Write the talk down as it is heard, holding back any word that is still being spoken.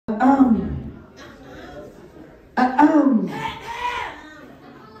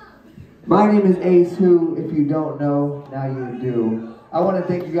My name is AceWho. If you don't know, now you do. I want to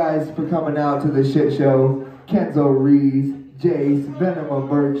thank you guys for coming out to the shit show. Kenzo Reez, Jayce, Venom of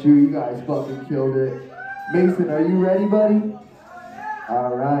Virture. You guys fucking killed it. Mason, are you ready, buddy?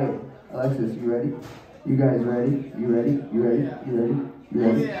 All right. Alexis, you ready? You guys ready? You ready? You ready? You ready? You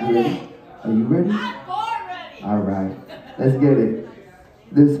ready? You ready? Are you ready? I'm born ready. All right. Let's get it.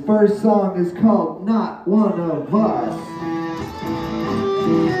 This first song is called Not One of Us.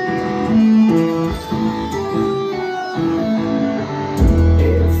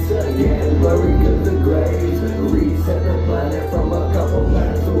 It's again blurry cause the grays reset the planet from a couple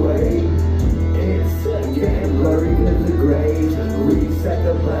planets away. It's again blurry cause the grays reset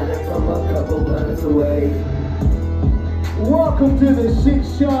the planet from a couple planets away. Welcome to the shit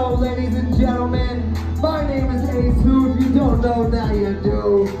show, ladies and gentlemen. My name is AceWho. If you don't know, now you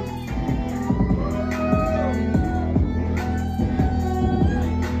do.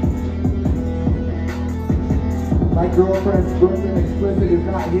 My girlfriend's Brooklyn Explicit is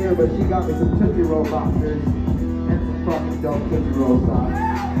not here, but she got me some Tootsie Roll boxers and some fucking dope Tootsie Roll socks.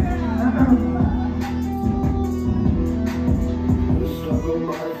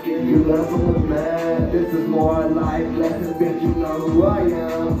 You learn from the man. This is more life lesson, bitch. You know who I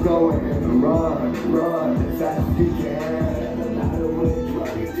am. Go and run as fast as you can. No matter which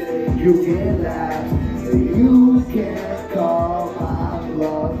one you take, you can laugh. You can't call my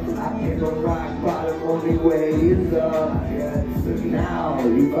bluff. I came from rock bottom, only way is up. Yes, so now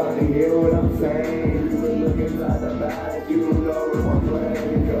you finally hear what I'm saying. You been looking inside the bag, you don't know what I'm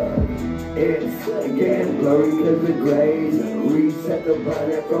playing. Cause it's again blurry cause the grays reset the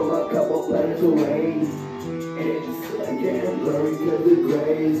planet from a couple planets away. It's again blurry cause the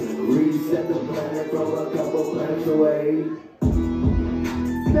grays reset the planet from a couple planets away.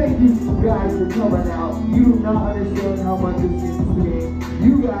 Thank you guys for coming out. You do not understand how much this means to me.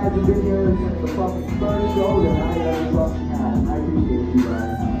 You guys have been here since the fucking first show that I ever fucking had. I appreciate you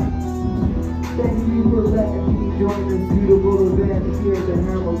guys. Thank you for letting me join this beautiful event here at the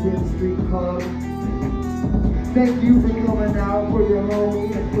Hamilton Street Club. Thank you for coming out for your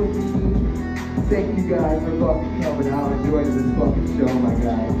homie and for me. Thank you guys for fucking coming out and joining this fucking show, my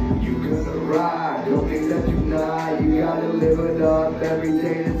guy. You gonna ride, don't think that you not. You gotta live it up every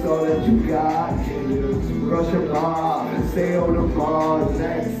day, that's all that you got. Brush them off and say oh tomorrow.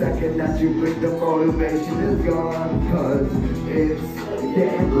 Next second that you blink, the motivation is gone. Cause it's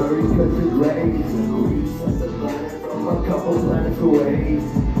getting blurry cause the grays reset the planet from a couple planets away.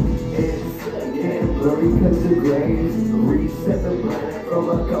 It's getting blurry cause the grays reset the planet from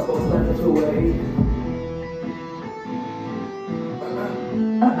a couple planets away.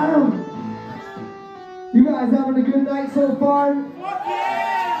 You guys having a good night so far?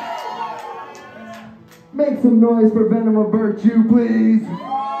 Make some noise for Venom of Virture, please.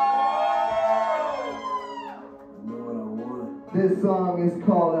 This song is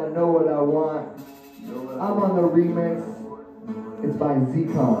called I Know What I Want. I'm on the remix. It's by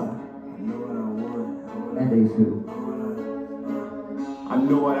Z-Con and AceWho. I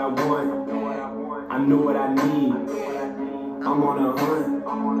know what I want, I know what I need. I'm on a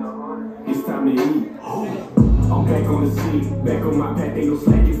hunt, it's time to eat. I'm back on the scene, back on my path, ain't no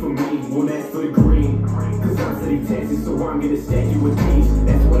slacking for me. Won't ask for the green, cause I'm steady taxing, so I'm gonna stack you with these.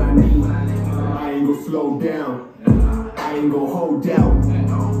 That's what I need. I ain't gonna slow down, I ain't gonna hold out.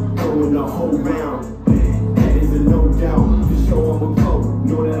 Throwing the whole round, that is a no doubt. For sure I'm a go,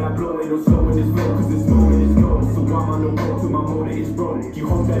 know that I blow, ain't no slowing this flow, cause this moment is gone. So I'm on the road till my motor is rolling. You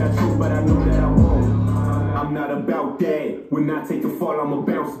hope that I choose, but I know that I won't. I'm not about that. When I take the fall, I'ma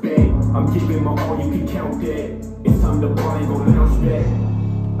bounce back. I'm giving my all, you can count that. It's time to ball, ain't gon' bounce back.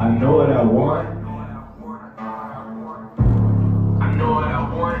 I know what I want. I know what I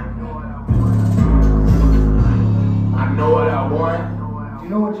want. I know what I want. You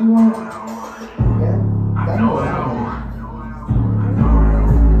know what you want? Yeah? I know what I want.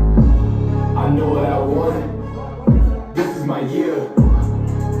 I know what I want. This is my year.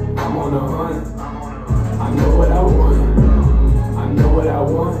 I'm on the hunt. I know what I want. I know what I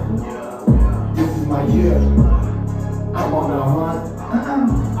want. This is my year. I'm on the hunt.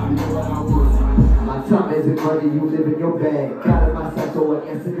 I know what I want. My time isn't money, you live in your bag. Got it myself, so I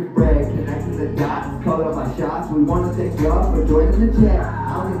guess I can brag. Connecting the dots, call up my shots. We wanna thank y'all for joining the chat. I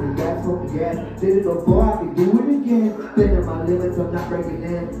don't even gas, smoke the gas. Did it before, I can do it again. Spinning my limits, I'm not breaking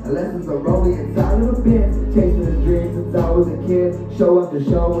in. The lessons are rolling inside of a bin. Chasing the dreams since I was a kid. Show up the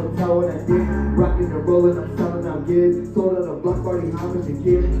show and tell what I did. Rocking and rolling, I'm selling out gigs. Sold on a block party, how much a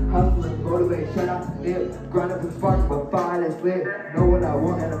kid. Hustling, motivate, shout out to Nip. Grind up and spark, but fire that's lit. Know what I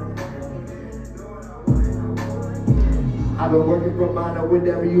want and I've been working for mine or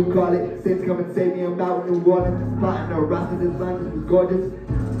whatever you call it. Saints come and save me, I'm out in New Orleans. Plotting the rest of this land, this is gorgeous.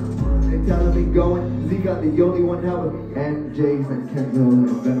 They telling me going, Z got the only one helping. And Jayce and Kenzo and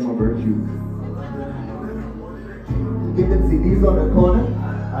Venom Of Virture. Get them CDs on the corner.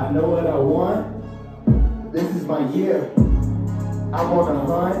 I know what I want. This is my year. I'm on a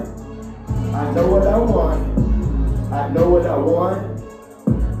hunt. I know what I want. I know what I want.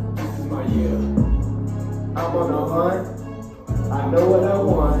 This is my year. I'm on a hunt. I know what I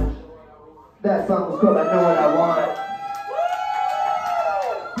want. That song was called I Know What I Want.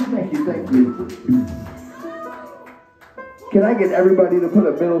 Thank you, thank you. Can I get everybody to put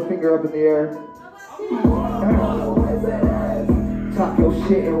a middle finger up in the air? Talk your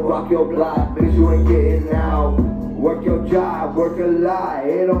shit and walk your block, bitch, you ain't getting out. Work your job, work a lot,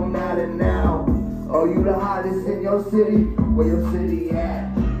 it don't matter now. Oh, you the hottest in your city? Where your city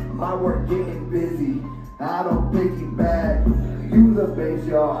at? My work getting busy, I don't pick you bad. You the base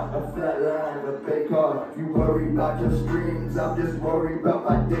yard, a flat line, a pay card. You worry about your streams, I'm just worried about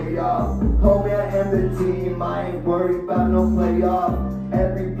my day off. Homie, I am the team, I ain't worried about no playoff.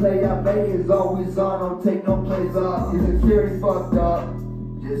 Every play I make is always on, don't take no plays off. Your security fucked up,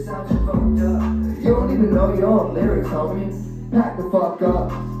 just sound you fucked up. You don't even know your own lyrics, homie. Pack the fuck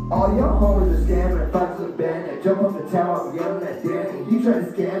up. All your homies are scamming, find some bandit. Jump off the tower, I'm yelling at Danny. You try to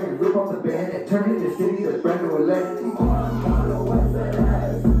scam me, rip off the bandit. Turn in the city, the Brandon will let me.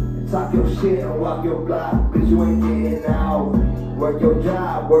 Talk your shit and walk your block, bitch, you ain't getting out. Work your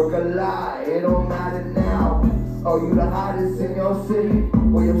job, work a lot, it don't matter now. Oh, you the hottest in your city?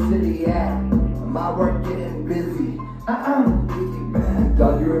 Where your city at? My work getting busy.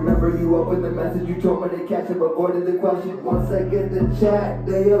 Dog, you remember you opened the message, you told me to catch up, avoided the question. Once I get the chat,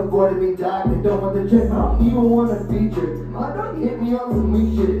 they avoided me, dog, they don't want the check. I don't even want a feature. My dog hit me on some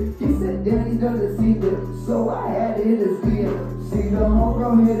weak shit. He said Danny doesn't see them, so I had to hit his DM. See the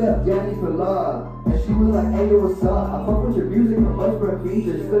homegirl hit up Danny for love, and she was like, hey, yo, what's up? I fuck with your music, how much for a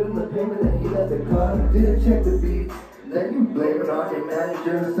feature? Slid in the payment and he let the cut. Didn't check the beats, then you blame it on your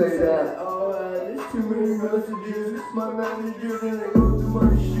manager. Say that, oh, there's too many messages. My manager didn't go through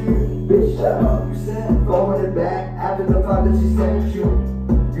my shit. Bitch, shut up, you said. Forward it back after the fact that she sent you.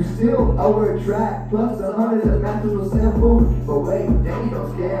 You still over a track, plus 100 that matches will sample. But wait, Danny don't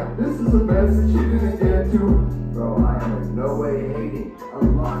scam. This is a message you didn't dare to. Bro, I am in no way hating.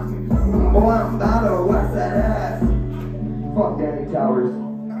 I'm lost. Boy, I'm about to wax that ass. Fuck Danny Towers.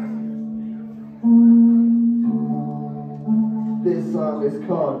 This song is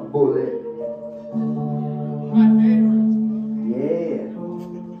called Bullet. My favorite. Yeah.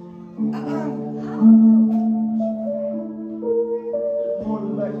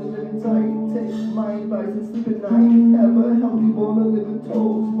 Morning like the living tight. Take my advice and sleep at night. Have a healthy bowl of living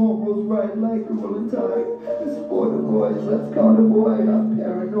toes. Tomorrow's right like a rolling tide. This is for the boys, let's call the boy. I'm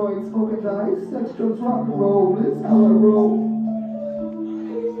paranoid, smoking ice. Sex, drugs, rock and roll. This how I roll.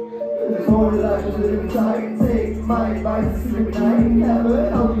 Morning like a living tight. Take my advice and sleep at night. Have a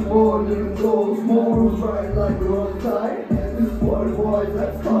healthy bowl of living toes. Tomorrow's right like a rolling tide. This is for the boys,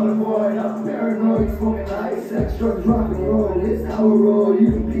 let's call the boy. I'm paranoid, smoking ice. Sex, drugs, rock and roll. This how I roll.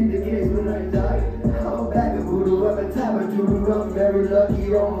 You can plead the case when I die. I'm a bag of voodoo, I'm a tab of voodoo. I'm very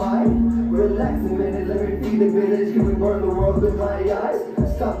lucky on mine. Relax a minute, let me feed the village. Can we burn the world with my eyes?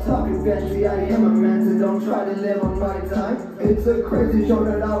 Stop talking fancy, I am a man, so don't try to live on my time. It's a crazy show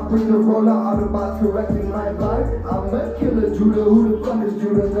that I'll bring the roller Autobots correcting my vibe. I'm a killer Judah, who the fuck is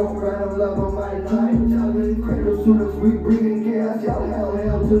Judah? Don't random love on my time. Telling cradle shooters, we bringing chaos, y'all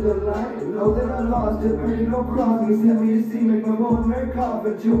hell to the light. Know that I lost it, but you don't cross me. Send me to see, make my own Mary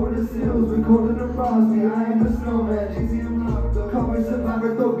coffin. Chill with the seals, recording the frosty. I am a snowman, Jayce, I'm locked up. Cover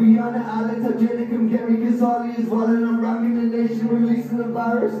survivor, throw beyond the island. Hygienic, come get me, cause all he is walling. I'm rocking the nation, releasing the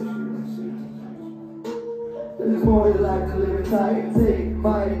virus. There's more to life than living tight. Take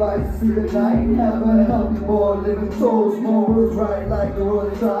my advice, sleep at night. Have a healthy boy, living souls. Morals right like the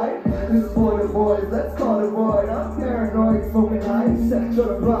rolling tide. This is for the boys, let's call it void. I'm paranoid, smoking ice. Sex,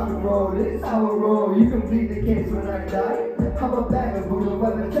 drugs, rock and roll. This how I roll. You can plead the case when I die. I'm a bag of voodoo,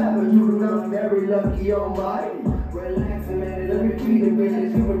 I'm a tab of voodoo. I'm very lucky on mine. Relax a minute, let me feed the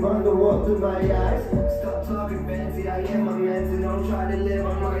village. You can burn the world through my eyes. Stop talking fancy, I am a man, so don't try to live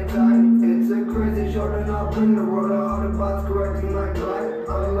on my time. It's a crazy show that I'll bring the roller Autobots correcting my drive.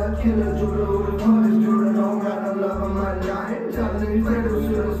 I'm a killer Judah, who the fuck is Judah? Don't got no love on my line. Telling cradle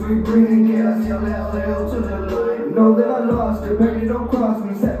shooters, we bringing chaos, y'all hell to the line. Know that I lost it, baby, don't cross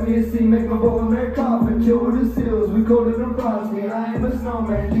me. Set me a scene, make my boy Mary coffin. Chill with the seals, we call it a frosty. I am a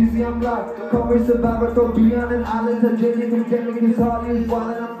snowman, Jayce, I'm locked. Cover survivor, throw beyond an island. Hygienic, I'm getting his heart is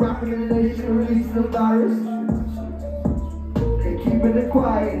wild. And I'm rocking the nation, releasing the virus. keeping it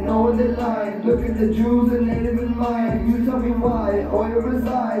quiet, knowing they lying. Look at the Jews and native in mind. You tell me why oil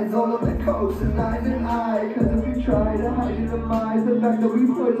resides all on the coast and eyes and eye. Cause if you try to hide your demise, the fact that we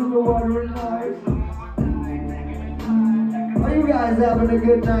poison the water and life. Are you guys having a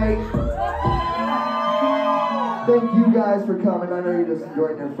good night? Thank you guys for coming. I know you're just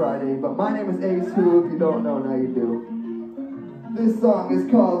enjoying your Friday, but my name is AceWho. If you don't know, now you do. This song is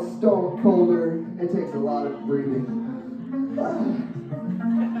called Stone Colder. It takes a lot of breathing.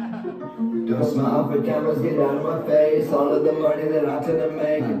 Don't smile for cameras, get out of my face. All of the money that I tend to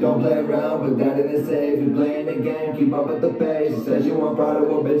make. Don't play around with that in the safe. You playing the game, keep up with the pace. Says you want product,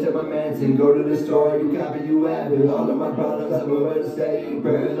 well bitch at my mansion. Go to the store, you copy, you have it. All of my problems, I move to stay.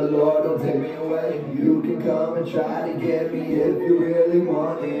 Pray to the Lord, don't take me away. You can come and try to get me if you really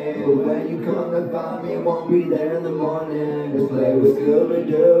want it. But when you come to find me, I won't be there in the morning. Let's play with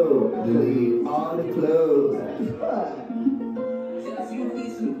Scooby-Doo. Delete all the clues.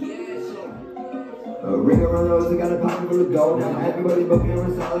 A ring around the rose, I got a pocket full of gold. Now everybody booking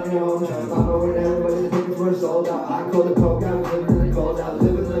on a solid home. I'm over there, everybody's tickets were sold out. I call the coke, I was living in the cold. I was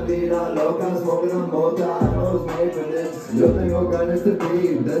living in the beat, I low, I was smoking on multi. I was made for this. Nothing more gun is to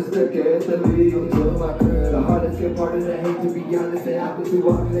be. This the kid to leave. To my crib, the hardest get part of the hate. To be honest, they happen to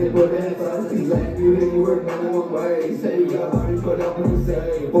walk, they put in first. He's like, you hit me work minimum wage. Say you got money, put up with the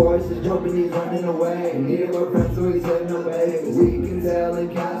same. Boys is jumping, he's running away. Needing more friends, so he's heading away. We can tell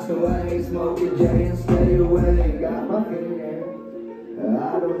and cast away. Smoking Jay and stay away. Got my finger,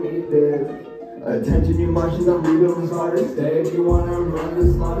 I don't need this. Attention you Martians, I'm rebuilding smarter. Stay if you wanna run the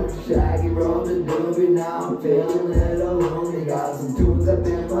smarter. Shaggy roll the doobie, now I'm feeling a little lonely. Got some tunes up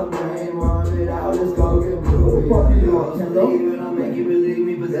in my brain, warm it out, let's go get moving. What the fuck are you on, Kenzo? I'll make you believe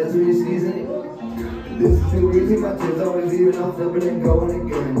me, but that's when you're sneezing. This is too easy, my tears always leaving, I'm flipping and going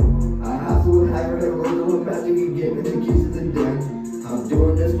again. I hustle with hacker, and roll with magic, you give me the keys to the den. I'm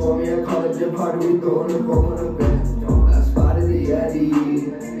doing this for me, I call it Jim Hardy, we throwing the phone on the bench. I spotted the Eddie,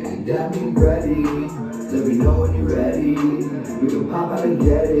 and that means ready. Let me know when you're ready, we can pop out and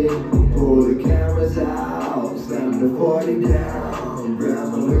get it. Pull the cameras out, slam the 40 down. Grab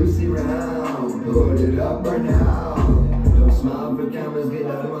my Lucy round, put it up right now. Don't smile for cameras, get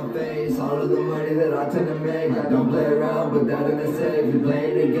out of my face. All of the money that I tend to make, I don't play around, but that in the safe. You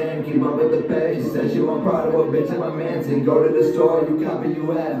playing the game, keep up with the pace. Says you want product, well bitch at my mansion. Go to the store, you copy,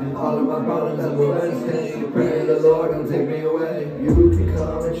 you have it. All of my problems, I will understand. Pray to the Lord, don't take me away. You can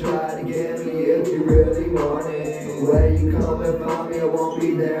come and try to get me if you really want it. When you come and find me, I won't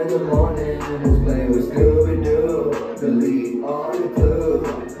be there in the morning. Let's play with Scooby-Doo, delete all the clues.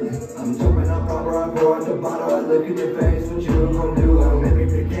 I'm jumping up proper, I pour out the bottle, I look in your face, what you gon' do? I don't make me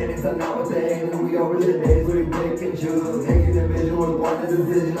mechanics, I'm not with the hate, and we over the days where we pick and choose. Making a vision with one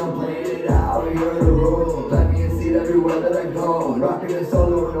decision, I'm playing it out, you're the rule. Let me and see everywhere that I go, rocking a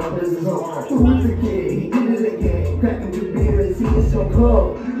solo, no business home. Who was the kid? He did it again, cracking your beer and see it so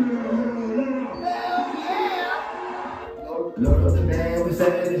cold. Load up the band, we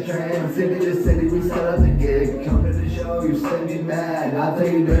set in the train. City to city, we set up the gig. Come to the show, you still be mad. I'll tell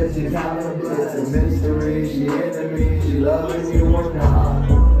you this, she's having a blitz. A mystery, she into me, she loving you or not.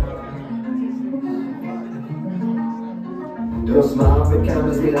 Don't smile for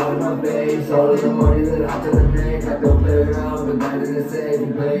cameras, get out of my face. All of the money that I tend to make, I don't play around, but that in the safe.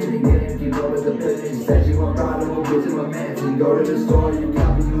 You play the game, keep up with the pace. Says you want product, well bitch in my mansion. Go to the store, you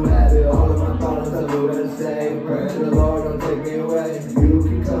copy, you have it. All of my problems, I will better say. Pray to the Lord, don't take me away. You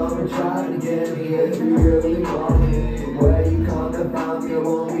can come and try to get me if you really want it. Where you come to find me, I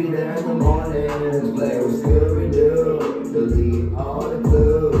won't be there in the morning. Let's play with Scooby-Doo, delete all the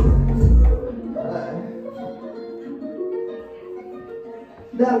clues.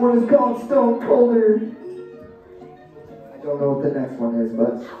 That one is called Stone Colder. I don't know what the next one is,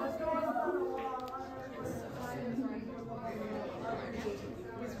 but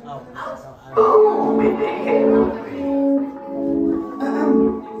oh, baby,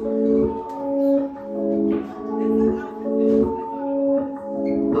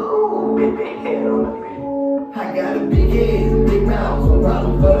 I got a big head, big mouth, no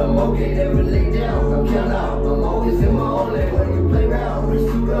problem, but I'm okay. Never lay down, I'm count out. I'm always in my own lane when we play round. We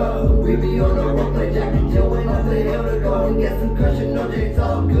suit up, we be on the road, play Jack and Jill, and I play hell to go and get some cushion. No, it's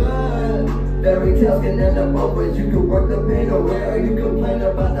all good. Fairy tales can end up both ways. You can work the pain away, or you complain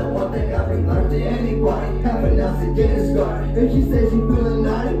about that one thing I bring life to anybody. Have an oxygen scar. If she says she feeling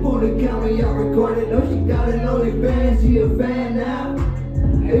naughty, pull the camera, y'all record it. No, she got an OnlyFans, she a fan now.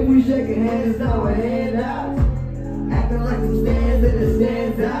 If we shaking hands, it's not a hand out. Acting like some stands and it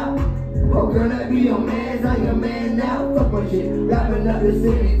stands out. Woke Oh girl, I be your man, I'm your man now. Fuck my shit, rapping up the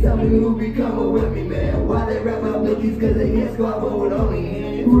city. Tell me who be coming with me, man. Why they rap up blickies? Cause they can't squabble with only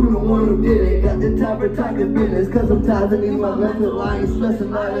hands. Who the one who did it? Got the time for talking business. Cause sometimes I need my mental, I ain't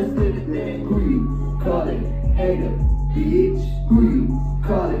stressing all this shit today. Who you call it? Hater, bitch. Who you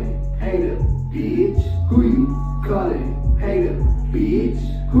call it? Hater, bitch. Who you call it? Hater, bitch.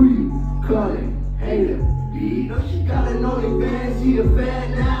 Who you call it? Hater, bitch. No, she got an OnlyFans, she a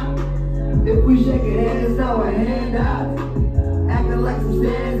fan now. If we shake her hands, now her hand out. Acting like some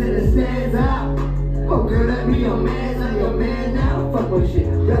stands and it stands out. Oh girl, that be your man, I'm your man now. Fuck my shit,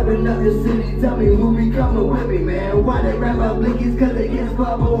 rapping up your city. Tell me who be coming with me, man. Why they rap out blickies? Cause they can't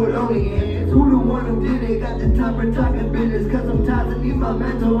squabble with only hands. Who the one who did it? Got the time for talking business. Cause sometimes I need my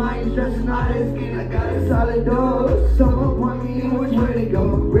mental, I ain't stressing all this skin. I got a solid dose. Someone point me in which way to go.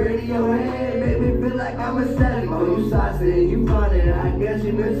 Radiohead, make me feel like I'm a static. Oh, you saucy, you find it. I guess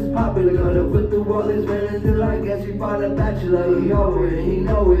you Mrs. Popular. Gonna put the wallets right until I guess you find a bachelor. He over it, he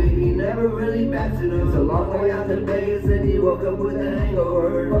know it, he never really backs it up. It's a long way out to Vegas and he woke up with a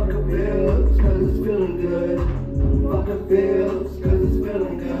hangover. Fuck a pills, cause it's feeling good. Fuck a pills, cause it's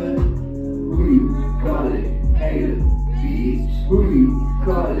feeling good. Who you call it? Hater, bitch. Who you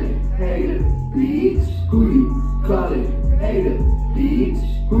call it? Hater, bitch. Who you call it? Hater, bitch.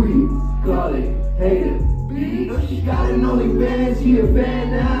 Who you call it? Hater, bitch. No, she got an OnlyFans, she a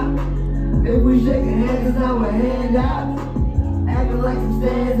fan now. If we shake hands, it's now a hand out. Acting like some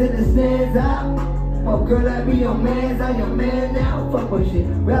stands and it stands out. Oh girl, I be your man, I'm your man now. Fuck my shit,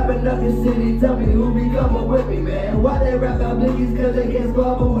 rapping up your city. Tell me who be coming with me, man. Why they rap out blickies? Cause they can't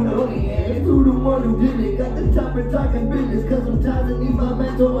squabble with only hands. Who the one who did it? Got the top for talking business. Cause sometimes I need my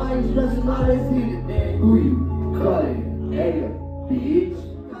mental, I ain't stressing all this heat today. Who you call it? Hater, bitch.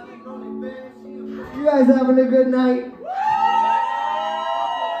 You guys having a good night?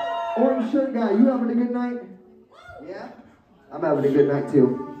 Orange shirt guy, you having a good night? Yeah? I'm having a good night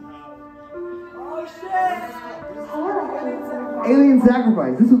too. Oh shit! Alien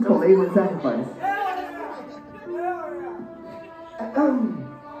Sacrifice. This was called Alien Sacrifice.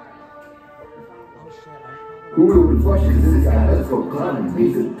 Who the fuck is this guy? Let's go climbing.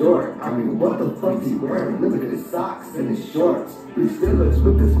 He's a dork. I mean, what the fuck's he wearing? Look at his socks and his shorts. He still looks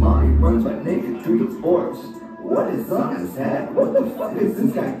with his mom. He runs by naked through the sports. What is on his head? What the fuck is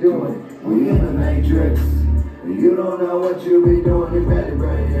this guy doing? We in the Matrix. You don't know what you be doing. You're better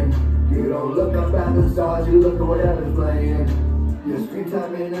brain. You don't look up at the stars. You look at whatever's playing. Your screen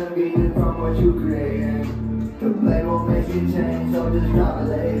time ain't unbeaten from what you created. The blade won't make you change, so just drop it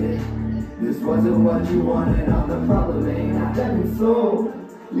later. This wasn't what you wanted, I'm the problem, ain't I? Damn soul,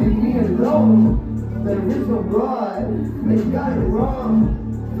 leave me alone. There is no God, they got it wrong.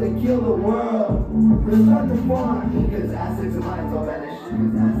 They kill the world, restart the farm. Because acids and minds all vanish.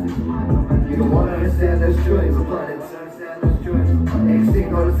 You don't want to understand this choice, the planets understand this choice.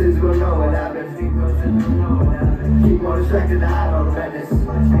 Extinct notices, you don't know what happens. Keep more distracted, I don't madness.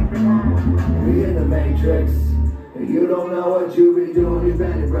 We in the Matrix. You don't know what you be doing, you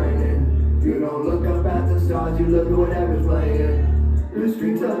better brain it. You don't look up at the stars, you look at whatever's playing. Your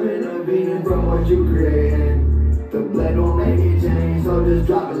streets have been unbeaten from what you created. The blade won't make you change, so just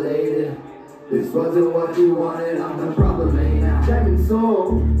drop it later. This wasn't what you wanted, I'm the problem, ain't I? Damn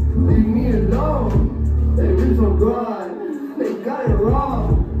soul, leave me alone. There is no God, they got it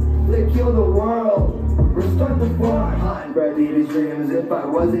wrong. They kill the world, restart the farm. Hot breath, eat his dreams. If I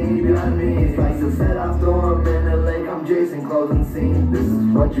wasn't, he'd be on me. Slice of set off storm in the lake. I'm Jayce, closing scene. This is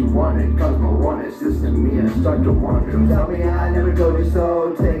what you wanted, cause my one is just in me. I start to wonder. Tell me I never told you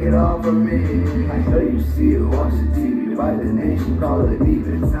so. Take it all from me. I know you see it, watch the TV. By the nation, call it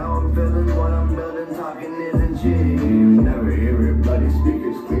even. It's how I'm feeling, what I'm building, talking isn't cheap. You never hear it, bloody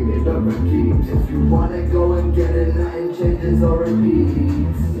speakers clean it up and keeps. If you wanna go and get it, nothing changes or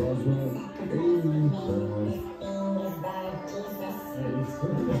repeats.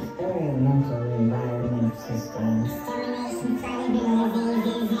 Experimental environment systems.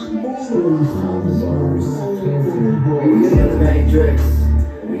 You in the Matrix.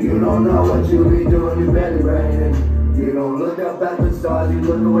 You don't know what you be doing, you better brain it. You don't look up at the stars, you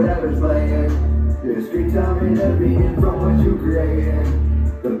look at whatever's playing. Your screen time ain't a beating from what you created.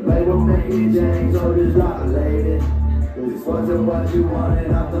 The blade will make you change, so just drop it later. This wasn't what you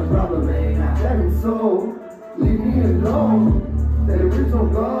wanted, I'm the problem, ain't I? Damn soul, leave me alone. There is no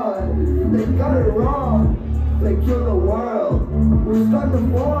God, they got it wrong. They kill the world, restart the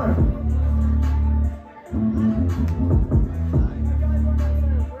farm.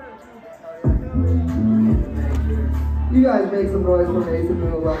 You guys make some noise for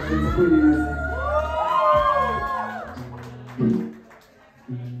AceWho elections, please.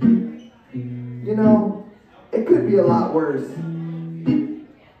 not worse.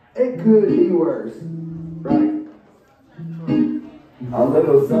 It could be worse, right? A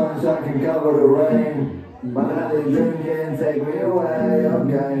little sunshine can cover the rain. My nightly dream can take me away.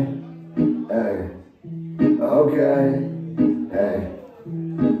 Okay, hey, okay, hey.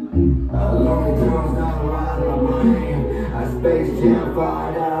 A lonely tune's not around my brain. I space jam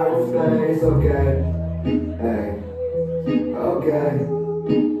find out in space. Okay, hey, okay,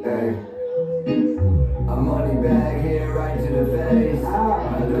 hey. A money bag hit right to the face. A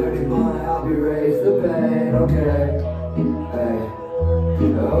dirty blunt help erase the pain. Okay, hey,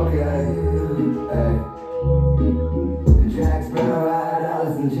 okay, hey. Jack Sparrow had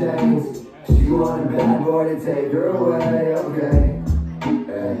Alice in chains. She wanted a bad boy to take her away. Okay,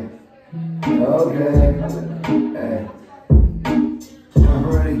 hey, okay, hey. I'm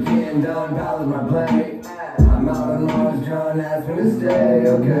already getting done, piling my plate. I'm out on Mars, John asked me to stay.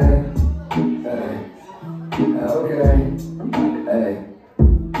 Okay, hey, okay, hey.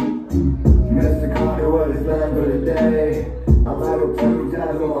 Mr. Carter, what is planned for the day? I'm out of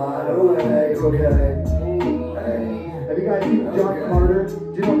 2,000 wide awake. Okay, hey. Have you guys seen John Carter?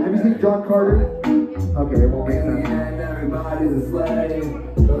 Have you seen John Carter? Okay, it won't make In the sense. end, everybody's a slave.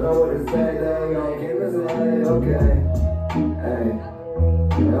 Don't know what to say, they making us late. Okay, hey,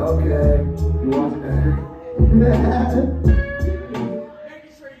 okay. You watch that?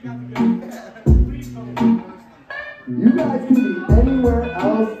 You guys can be anywhere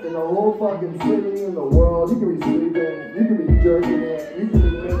else in the whole fucking city, in the world. You can be sleeping, you can be jerking it, you can be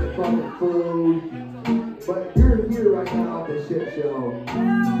making fucking food. But you're here right now at this shit show. I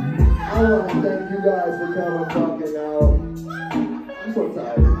want to thank you guys for coming fucking out. I'm so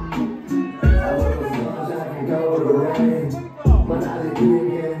tired. A little sunshine can cover the rain. My nightly dream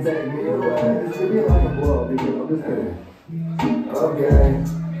can take me away. This could be like a blow, because I'm just kidding. Okay,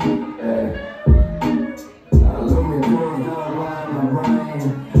 hey. Aluminum tunes don't line my brain.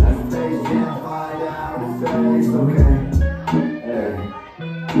 A space jam find out in space. Okay, hey,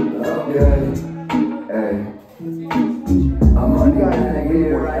 okay, hey. I'm on you guys to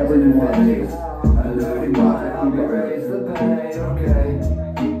get right to the face. A dirty body, I'll erase the pain. Okay,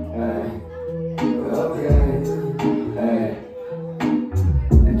 hey, okay, hey.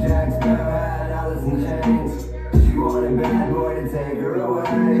 The Jack Sparrow had Alice in chains. She wanted a bad boy to take her away.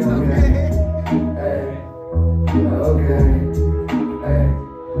 Okay, hey, okay, hey.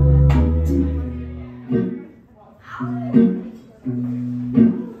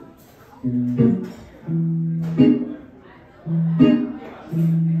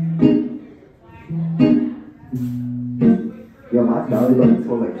 Yo, my belly button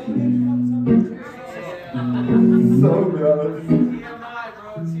full like cheese. So gross.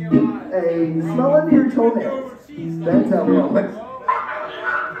 Hey, smell under your toenails. Then tell me how much.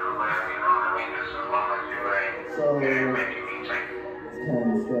 So, 10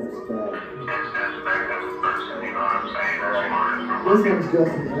 steps back. This one's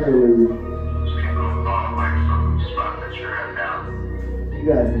just an interlude. You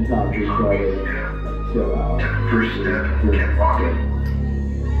guys can talk to each other. Chill out.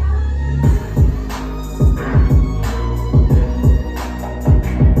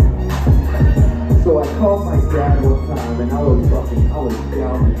 So I called my dad one time and I was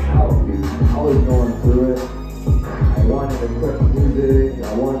down and out, dude. I was going through it. I wanted to quit music. I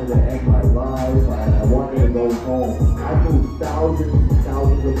wanted to end my life. I wanted to go home. I moved thousands and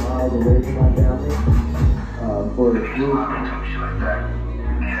thousands of miles away from my family for a group.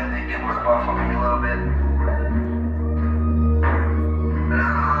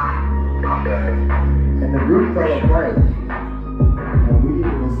 And the group fell apart. And we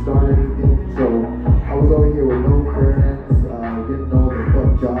didn't even start anything. So I was over here with no friends. Didn't know what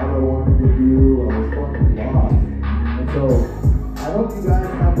job I wanted to do. I was fucking lost. And so I hope you guys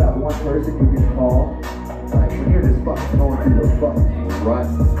have that one person you can call. Like when you're just fucking going through the fucking rut,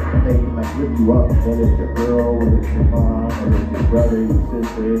 and they can like lift you up, whether it's your girl, whether it's your mom, whether it's your brother, your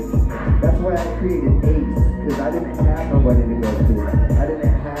sister. That's why I created ACE, because I didn't have nobody to go to. I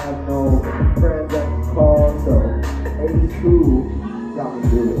didn't have no friends I could call, so AceWho got me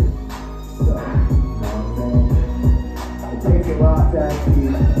through it. So, you know what I'm saying? It takes a lot to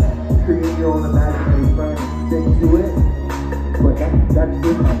actually create your own imaginary friend and stick to it, but that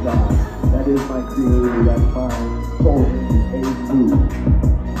is my God. That is my creator, that's my soul, AceWho.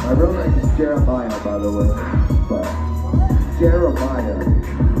 My real name is Jeremiah, by the way, but Jeremiah.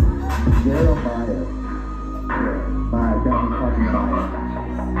 Yeah, Maya, got me fucking Maya.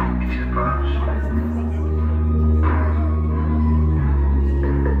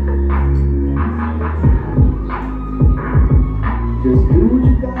 Just do what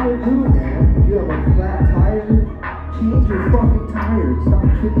you gotta do, man. If you have a flat tire, keep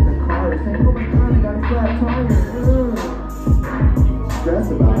kicking the car, saying, oh my god, I got a flat tire. Stress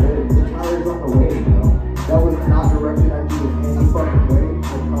about it. The tire's on the way, you know. That was not directed at you in any fucking way, I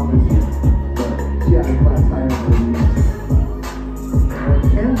promise you. But she had a flat tire for me. And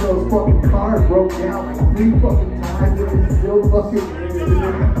Kenzo's fucking car broke down like 3 fucking times and it's still fucking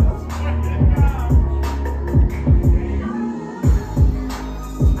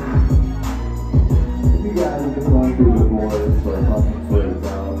you guys have been going through divorce or fucking flipped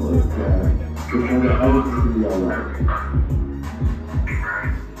out or just know that everything's gonna be alright.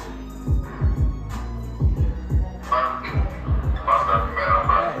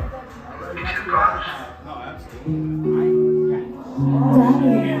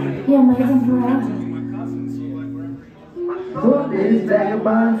 Daddy, you're amazing forever. Fuck this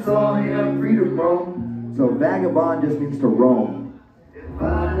vagabond song, hey, I'm free to roam. So vagabond just means to roam. If I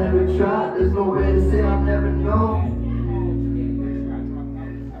never tried, there's no way to say I'll never know.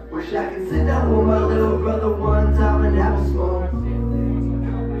 Wish I could sit down with my little brother one time and have a smoke.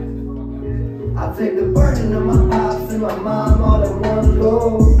 I'll take the burden of my pops and my mom all in one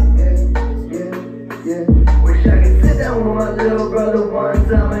go. Yeah. Wish I could sit down with my little brother one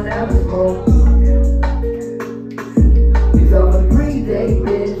time and have a smoke. He's on a 3-day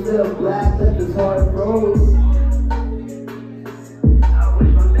binge, little black left his heart froze. I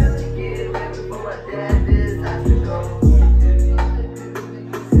wish my family get away before my dad decides to go.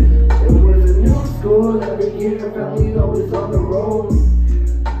 It was a new school, every year the family always on the road.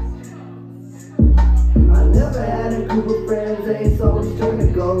 I never had a group of friends, Ace always turned to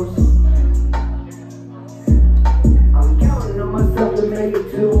ghosts. I'm counting on myself to make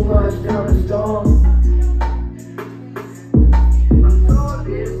it too much down the storm. I saw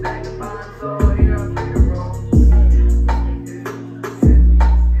this vagabond, so here I'm free to roam.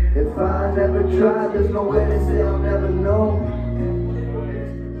 If I never tried, there's no way to say I'll never know.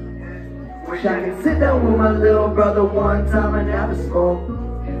 Wish I could sit down with my little brother one time and have a smoke.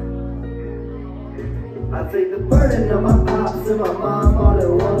 I take the burden of my pops and my mom all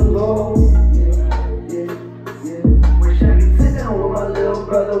in one go. Yeah. Wish I could sit down with my little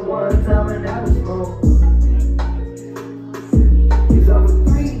brother one time and have a smoke. He's on a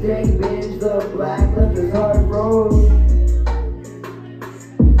 3-day binge, the black left his heart froze.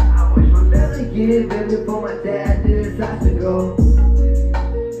 I wish my family give in before my dad decides to go.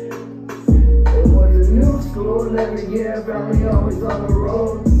 It was a new school every year, family always on the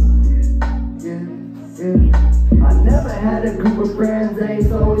road. Yeah. I never had a group of friends,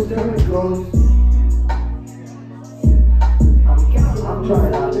 Ace always turned to ghosts. I'm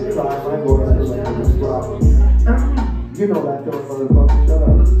trying not to cry, my voice is like this rock. You know that feeling, motherfucker, shut up.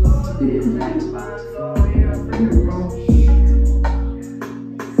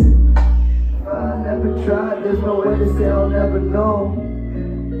 I never tried, there's no way to say I'll never know.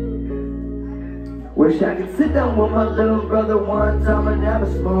 Wish I could sit down with my little brother one time and have a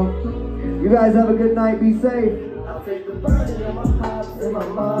smoke. You guys have a good night, be safe. I'll take the burden of my pops and my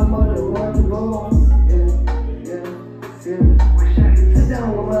mom on the one go. Yeah. Wish I could sit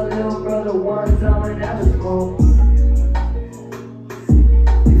down with my little brother one time and have a smoke.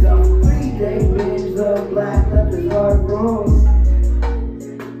 He's on a 3-day binge, the black left his heart froze.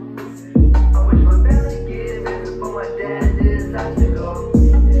 I wish my family gave in before my dad decides to go.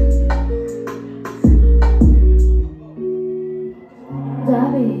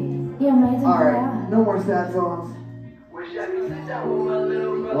 Daddy, you're amazing Alright, forever. no more sad songs. Wish I could sit down with my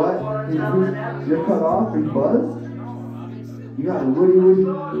little brother. What? You're cut off? Are you buzzed? You got a woody?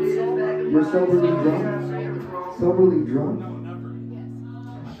 You're soberly drunk? Soberly drunk?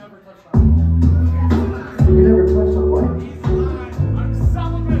 You never touched on what? I'm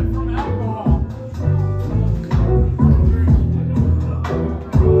celibate from alcohol.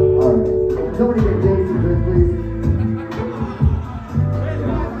 Alright. Somebody get Jayce a drink, please.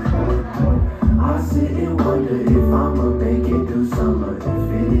 I sit and wonder if I'ma make it through summer. If it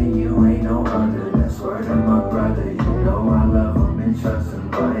ain't you, ain't no other. That's word of my brother. You know I love him and trust him,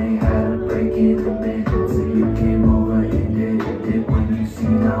 but ain't had a break in a minute till you came over and did it. When you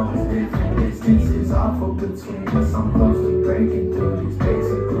seen how it's different distances awful between us. I'm close to breaking through these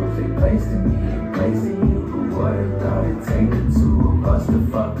basic rules they placed in me and placing you. Who would've thought it'd take the two of us to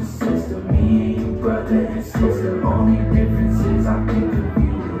fuck the system? Me and you, brother and sister. Only difference is I think of you.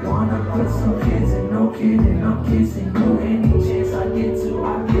 Wanna put some kids and no kidding, I'm kissing you. Any chance I get to, I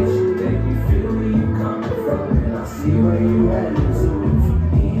get you, baby. Feel where you coming from and I see where you headed to. For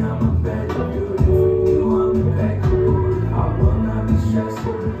me, I'm a better dude. For you, I'm impeccable. I will not be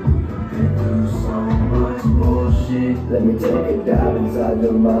stressful. We've been through so much bullshit. Let me take a dive inside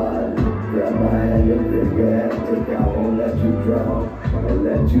your mind. Grab my hand and figure out, take I won't let you drown.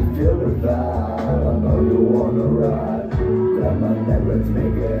 let you feel the vibe. I know you wanna ride. Grab my neck, let's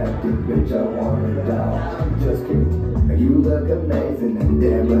make it happy, bitch, I wanna die. I'm just kidding. You look amazing and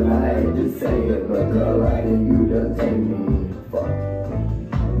damn, but I hate to say it, but girl, I think you done take me. Fuck.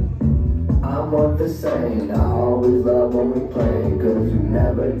 I'm one the same. I always love when we play, cause you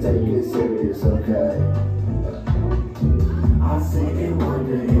never take it serious, okay? I sit and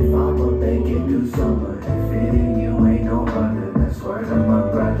wonder if I'ma make it through summer. If it ain't you, ain't no other. That's word of my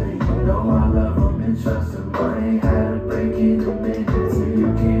brother. You know I love him and trust him, but I ain't had a break in a minute till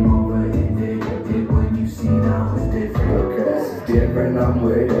you came over and did it. When you seen I was different. Okay, it's different, I'm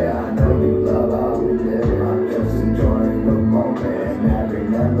with it. I know you love how we live it. I'm just enjoying the moment and every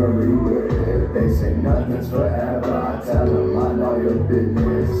memory with it. They say nothing's forever. I tell them I know your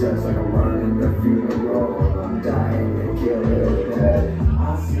business. Just like I'm running the funeral, I'm dying to kill it.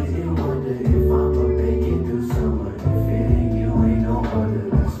 I sit and wonder if I'ma make it through summer. If it ain't you, ain't no other.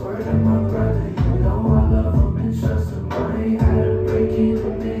 That's word of my brother. You know I love him and trust him. I ain't had a break in a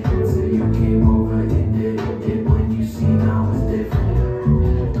minute till you came over and did it. When you seen I was different.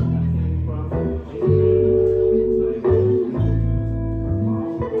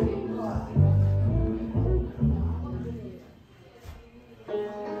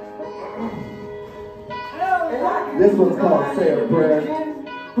 This one's called Say a Prayer.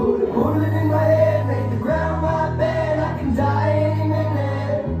 Put a bullet in my head, make the ground my bed. I can die any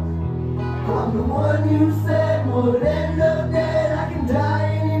minute. I'm the one you said would end up dead. I can die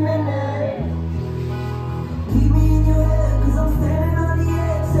any minute. Keep me in your head, cause I'm standing on the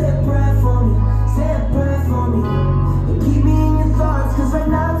edge. Say a prayer for me, say a prayer for me. And keep me in your thoughts, cause right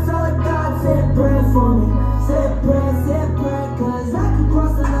now it's all I got. Say a prayer for me, say a prayer, cause I could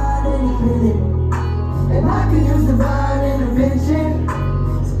cross the line any minute. And I can use divine intervention.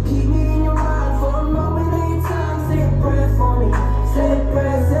 So keep me in your mind for a moment anytime. Say a prayer for me. Say a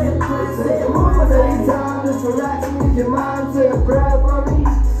prayer, say a prayer, say a moment anytime. Just relax and use your mind. Say a prayer for me.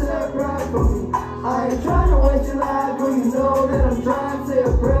 Say a prayer for me. I ain't trying to waste your life, girl, you know that I'm trying. Say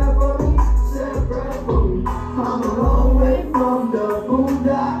a prayer for me. Say a prayer for me. I'm a long way from the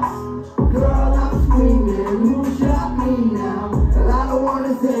boondocks. Girl, I'm screaming, who shot me now? And I don't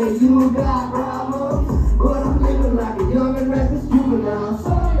wanna say you got problems, but I'm living like a young and reckless juvenile.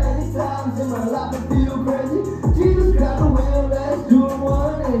 So many times in my life I feel crazy. Jesus got the wheel, let's do it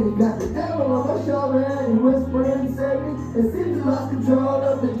 180. Got the devil on my shoulder and he whispering, save me. It seems he lost control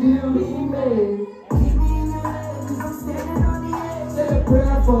of the deal he made. Keep me in your head, cause I'm standing on the edge. Say a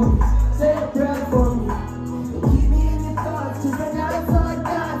prayer for me, say a prayer for me. And keep me in your thoughts, cause right now that's all I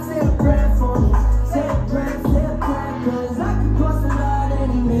got. Say a prayer for me, say a prayer, cause I could cross the line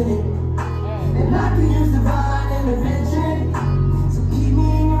any minute. And I can use divine intervention. So keep me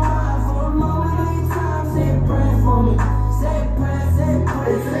in your mind for a moment anytime. Say a prayer for me. Say a prayer, say a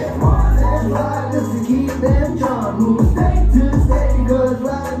prayer. Say a more than life just to keep them drawn. Move state to state cause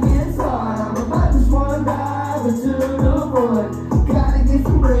life gets hard. I'm about to swan dive into the void. Gotta get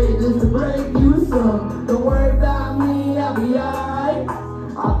some bread just to break you some. Don't worry about me, I'll be alright.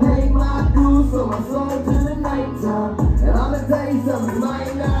 I pay my dues for my soul to the nighttime. And I'ma tell you something you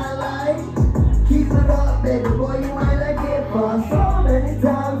might not like. Keep it up, baby boy, you might like it. For so many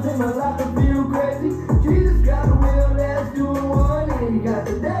times in my life I feel crazy. Jesus got a wheel, let's do it 180. Got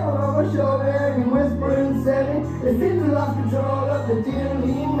the devil on my shoulder and he whispering 70. It seems he lost control of the deal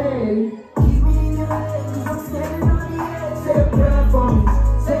he made. Keep me in your head, cause I'm standing on the edge. Say a prayer for me,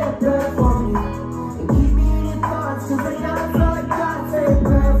 say a prayer for me. And keep me in your thoughts, cause right now it's all I got. Say a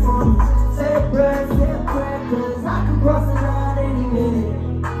prayer for me, say a prayer, cause I can cross the line any minute.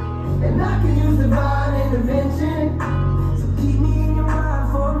 And I can use divine intervention. So keep me in your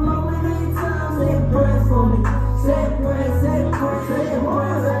mind for a moment anytime. Say a prayer for me. Say a prayer, say a prayer, say a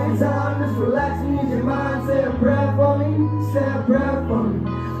prayer anytime. Just relax and use your mind. Say a prayer for me. Say a prayer for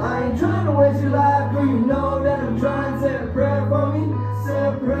me. I ain't trying to waste your life, girl, you know that I'm trying. Say a prayer for me. Say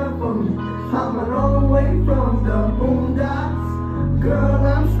a prayer for me. I'm a long way from the boondocks. Girl,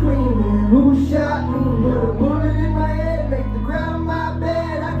 I'm screaming, who shot me? Put a bullet in my head, make the ground my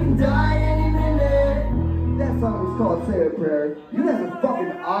bed. I can die any minute. That song was called Say a Prayer. You guys are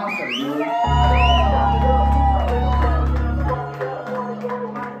fucking awesome, dude.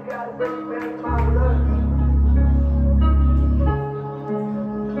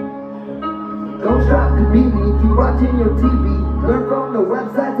 Don't stop to beat me, keep watching your TV. Learn from the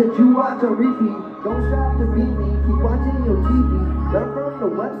websites that you watch on repeat. Don't stop to beat me, keep watching your TV. Learn from the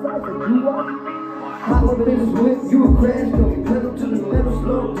websites that you watch. Hop up in this whip, you a crash. Don't pedal to the metal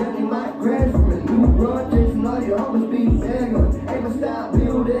slow, then you might crash. From a new run, chasing all your homies be bang on. Ain't my style,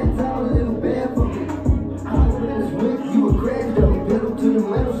 build that tall, a little bad for me. Hop up in this whip, you a crash. Don't pedal to the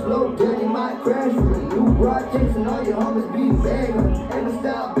slow down, you might crash with me. New broad chasing all your homies be begging. And the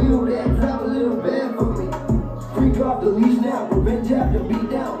style build that time a little bad for me. Freak off the leash now, revenge after beat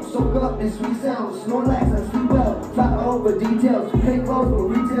down. Soak up this sweet sound, Snorlax and sleep well. Fly over details, pay clothes for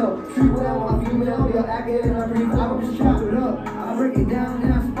retail. Street well, my female, you're acting and I breathe. I would just chop it up, I break it down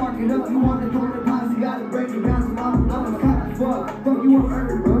and I spark it up. You wanna join the posse, gotta break it down. Some other numbers, copy fuck you up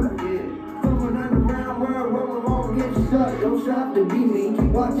early, bro. Yeah. From an underground world, where we won't get you stuck. Don't shop to be me,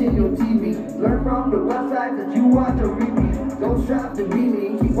 keep watching your TV. Learn from the website that you watch or repeat. Don't shop to be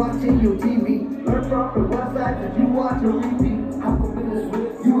me, keep watching your TV. Learn from the website that you watch or repeat. Hop up in this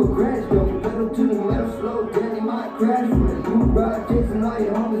whip, you a crash dummy. Pedal to the metal, slow down, you might crash with it. New ride chasing all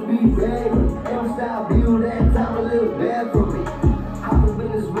your homies be begging. Every style build that time a little bad for me. Hop up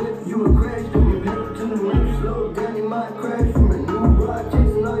in this whip, you a crash dummy. Pedal to the metal, slow down, you might crash with it. New ride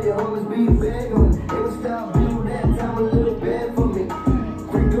chasing all your homies be begging. Every style build that time a little bad for me.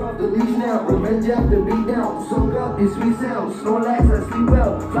 Freak off the leash now, revenge after beat down. Soak up these sweet sounds, Snorlax and sleep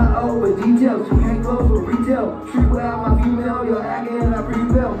well. Fly over details, you can't close for retail. Street well, my female, you're acting and I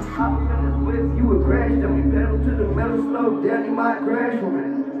pre-bell. Hop up in this whip, you a crash dummy. Pedal to the metal, slow down, you might crash from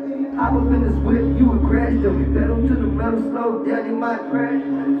it. Hop up in this whip, you a crash dummy. Pedal to the metal, slow down, you might crash.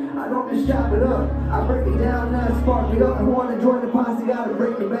 I don't just chop it up, I break it down, now I spark it up. Who wanna join the posse, gotta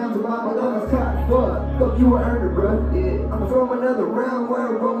break the bounds of my love. Fuck you a earner, bruh. Yeah, I'm from another round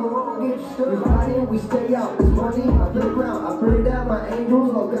where won't get you stuck. High in, we stay out, this money in my playground. I pray down my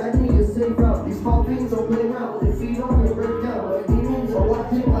angels, oh God, need a safe route. These small things don't play around, with their feet on me, break down. Like demons are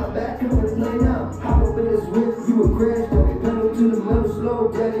watching my back, come and play now. Hop up in this whip, you a crash dummy. Pedal to the metal,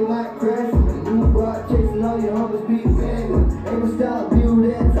 slow down, you might crash with me. New broad chasing all your homies be begging. Every style build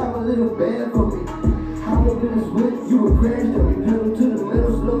that time a little bad for me. Hop up in this whip, you a crash dummy. Pedal to the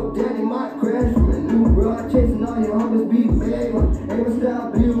metal, slow down, you might crash with me. New broad chasing all your homies be begging. Every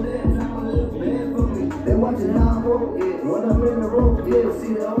style build that time a little bad for me. They watching how I roll, yeah. When I'm in the rope, yeah.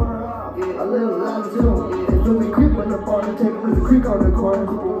 See the overall, yeah. A little lot of tune, yeah. They feel me creeping up on the take them to the creek on the corner.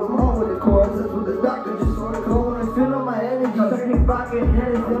 Couple them on with the chords, that's what the doctor just sort of cold. I feel on my energy, turning pocket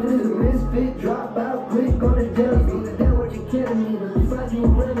heads. I'm just a misfit, drop out quick on the jelly. That's what you're killing me, but we find you a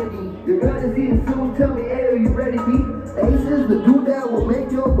remedy. You're gonna see it soon, tell me, hey, are you ready, B? Ace is the dude that will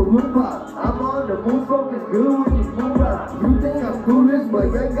make your balloon pop. I'm on the move, focus good when you move out. You think I'm clueless, but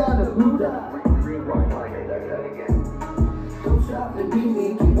you gotta move out. Don't shop to beat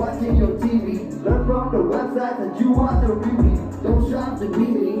me, keep watching your TV. Learn from the website that you want to repeat. Don't shop to beat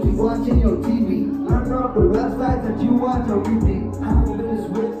me, keep watching your TV. Learn from the website that you want to repeat. Hop up in this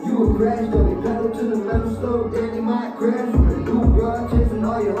whip, you a crash dummy. Pedal to the metal, slow down, you might crash with it. New broad chasing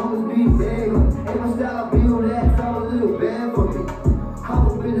all your homies be begging. Ain't my style build that time a little bad for me.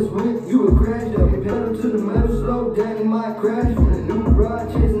 Hop up in this whip, you a crash dummy. Pedal to the metal, slow down, you might crash with it. New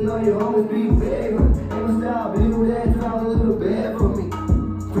broad chasing all your homies be begging. Ain't my style build that time a little bad for me.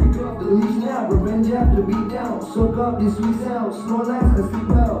 Freak off the leash now, revenge after beat down. Soak up these sweet sounds, Snorlax and sleep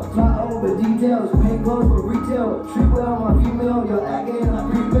well. Fly over details, pay clothes for retail. Treat well, my female, you're acting and I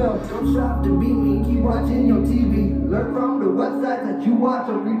pre-bell. Don't shop to beat me, keep watching your TV. Learn from the website that you watch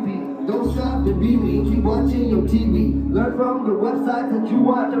or repeat. Don't shop to beat me, keep watching your TV. Learn from the website that you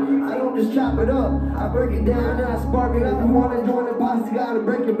watch or repeat. I don't just chop it up, I break it down and I spark it up. You wanna join the posse, gotta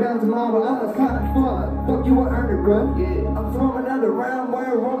break your bounds and all, but I'm a kind of fun. Fuck you a earner, bruh. Yeah, I'm from another round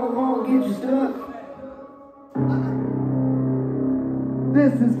where won't get you stuck.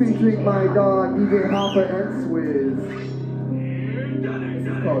 This is featuring my dog, DJ Hopper and Swizz.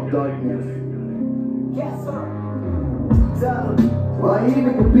 It's called Darkness. Yes, sir. Why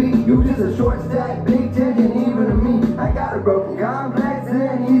even compete? You just a short stack, big tension even to me. I got a broken complex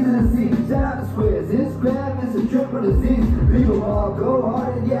and easy to see. Shout out to Swizz, this craft is a triple disease. Leave them all, go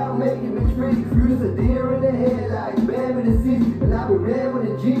hard and yeah, I'll make it bitch free. You just a deer in the headlights, bam in the seats. And I'll be red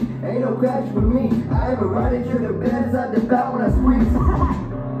with a Jeep, ain't no crash for me. I am a riding trigger, bad as I devour when I squeeze.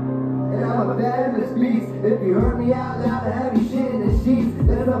 And I'm a fabulous beast. If you heard me out loud, I have you shit in the sheets.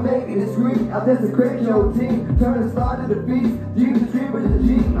 Then I'm making it discreet. I'll desecrate your team. Turn the star to the beast. Deep the street with the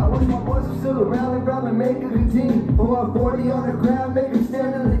G. I wish my boys were still around and grab and make a good team. Pour a 40 on the ground, make them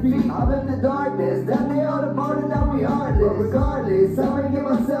stand on their feet. I'm in the darkness. That day on the border, now we heartless. But regardless, I'm gonna get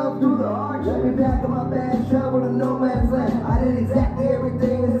myself through the arch. Let me back on my bad travel to no man's land. I did exactly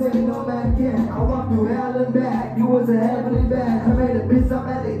everything that said no man can. I walked through hell and back. You was a heavenly bad. I made a bitch up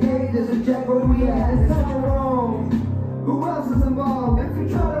at the gate. Just check where we at, it's all wrong. Who else is involved? If you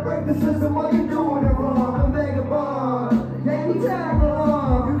try to break the system, well, you're doing it wrong. I'm vagabond, yeah, you tag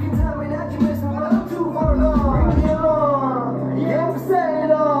along. You can tell me that you missed me, but I'm too far gone. Bring me along, yeah, I'm saying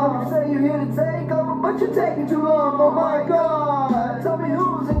it all. You say you're here to take over, but you're taking too long, oh my God. Tell me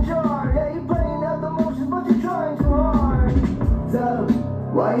who's in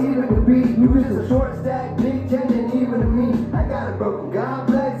Why even compete? You just a short stack, big change ain't even to me. I got a broken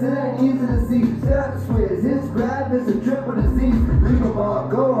complex, it ain't easy to see. Set up the Swizz, his grab is a triple disease. Leave them all,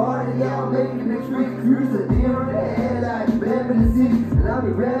 go hard, yeah, I'll make it mix free. You just a deer in the head like bam in the city. And I'll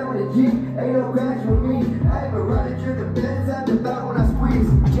be ram with a G, ain't no crash with me. I ain't been running trigger bends at the back when I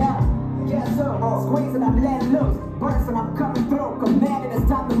squeeze. Yeah, sir, squeezing, I'm letting loose. Bursting, I'm coming through. Commanding, it's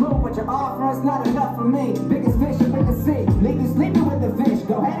time to move. But your offering's not enough for me. Biggest fish up in the sea. Leave you sleeping with the fish.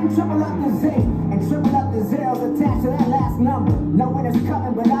 Go ahead and triple up the Z. And triple up the zeros attached to that last number. Know when it's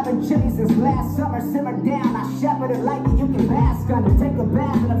coming, but I've been chilly since last summer. Simmer down, I shepherd it like you can bask under. Take a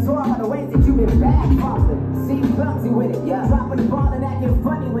bath and absorb all the ways that you've been back bumping. See, clumsy with it, yeah. Dropping the ball and acting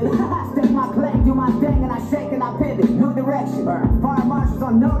funny with it. Stake my claim, do my thing, and I shake and I pivot. New direction. Fire marshals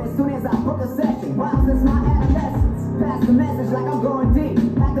on notice soon as I book a session. Wild since my adolescence. Pass the message like I'm going deep.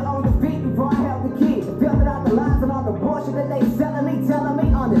 Had to own the feet before I held the key. Filtered out the lies and all the bullshit that they telling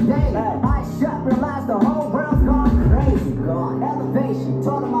me on the daily. I shut, realized the whole world's gone crazy. Gone. Elevation,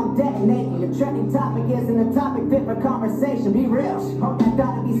 told them I'm detonating. Your trending topic isn't a topic fit for conversation. Be real. Hope that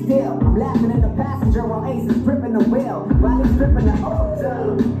thought to be still. I'm laughing in the passenger while Ace is gripping the wheel. While he's gripping the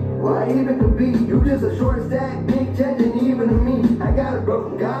Why even compete? You just a short stack, big change ain't even to me. I got a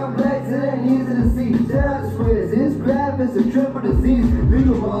broken complex, it ain't easy to see. Set out the Swizz, his grab is a triple disease. Leave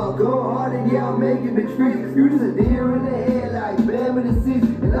them all, go hard and yeah, I'll make it big free. You just a deer in the head like bam in the seats.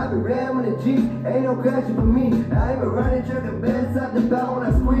 And I be ramming a G, ain't no question for me. I ain't been running trigger bends out the bow when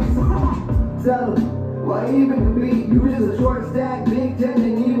I squeeze. Tell them, why even compete? You just a short stack, big change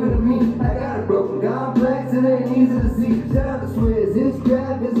ain't even to me. I got a broken complex, it ain't easy to see. Set out the Swizz, his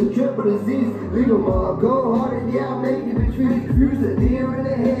grab is a triple disease. Leave them all, go hard and yeah, I'll make it big free. You just a deer in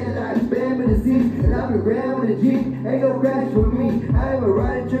the head like bam in the seats. And I be ramming a G, ain't no crash with me. I ain't been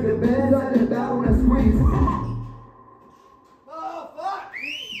riding trigger bends out the bow when I squeeze. Oh, fuck!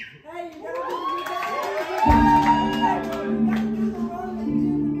 Hey, you gotta do the role that you did in the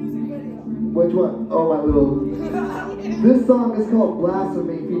music video. Which one? Oh, my little... This song is called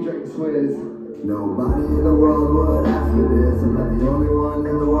Blasphemy featuring Swizz. Nobody in the world would ask for this. I'm not the only one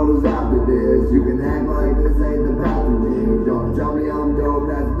in the world who's after this. You can act like this ain't the path for me. Don't tell me I'm dope,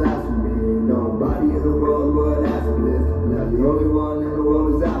 that's blasphemy. Nobody in the world would ask for this. I'm not the only one in the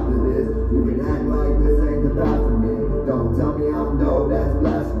world who's after this. You can act like this ain't the path for me. Don't tell me I'm dope, that's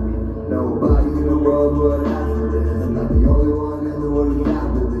blasphemy. Nobody in the world would ask for this. I'm not the only one in the world who's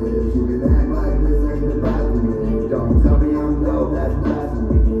after this. You can act like this ain't the path for me. Don't tell me I'm dope, that's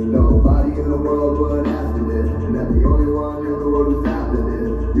blasphemy. Nobody in the world would ask for this. I'm not the only one in the world who's after this.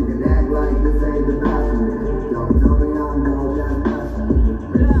 You can act like this ain't the path for me. Don't tell me I'm dope, that's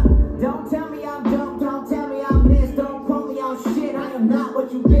blasphemy. Don't tell me I'm dope, don't tell me I'm this. Don't quote me on shit, I am not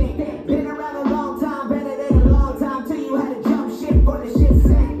what you think. Been around a long time, better than a long time till you had to jump shit for the shit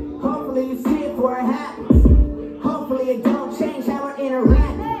sank. Hopefully you see it before it happens. Hopefully it don't change how we're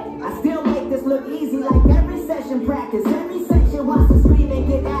interacting. I still make this look easy like every session practice. Every section wants to scream and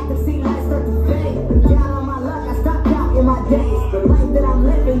get active, see life start to fade. But down on my luck, I stopped counting my days. The life that I'm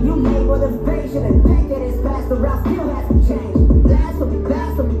living, you label the fake. Should've think that it's past, the route still hasn't changed. Blasphemy,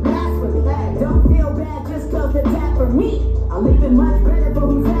 blasphemy, blasphemy. Don't feel bad, just close the tap for me. I'll leave it much better for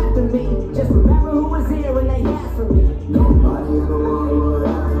who's after me. Just remember who was here when they asked for me. Nobody in the world would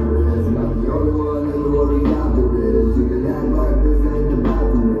ask for this. I'm not the only one in the world who's after this. You can act like this ain't the path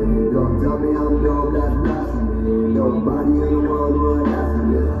for me. Don't tell me I'm dope, that's blasphemy. Nobody in the world would ask for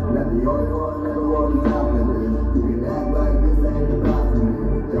this. I'm not the only one in the world who's after this. You can act like this ain't the path for me.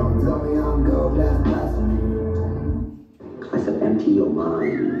 Don't tell me I'm dope, that's blasphemy. I said empty your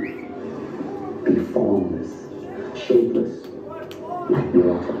mind. Be formless, shapeless, like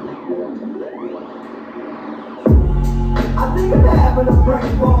water. I think I'm having a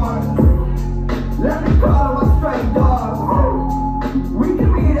brain fart. Let me call my straight dog. We can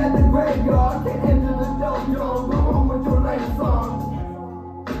meet at the graveyard. Get into the dojo. Go home with your late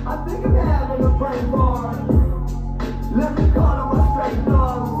song. I think I'm having a brain fart. Let me call my straight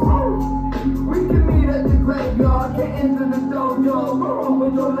dog. We can meet at the graveyard. Get into the dojo. Go home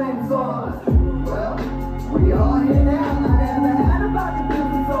with your late song. Well, we all here now. I never had about the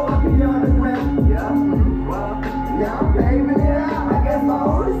business, so I be on the ground. Yeah, well, now I'm paving it out. I guess my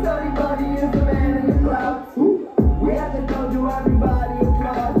only study buddy is the man in the clouds. We have to go to everybody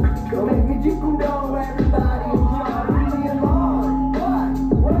applause. So make it you can know everybody applause. Really alone.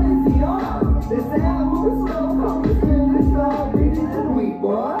 What is he on? They say I move slow, come to spin this slow, reading the week,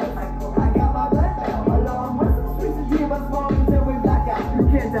 boy. I got my black belt along with some streets of team, I'm small until we black out. You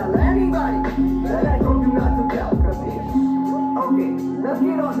can't tell anybody that I told you not to tell, okay, let's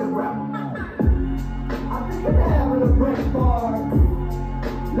get on the ground. I think I'm having a break bar.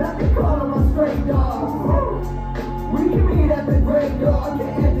 Let me call them my straight dogs. We can meet at the graveyard,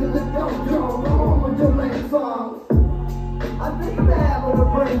 get into the dope dome, go home with your lame songs. I think I'm having a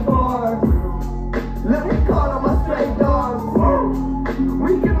brain bar. Let me call them my straight dogs.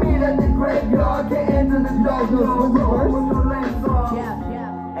 We can meet at the graveyard, get into the dope dome, go home with your lame songs.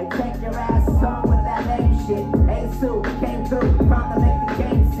 Yeah. Hey, take your ass on with that lame shit. AceWho came through, proud to make the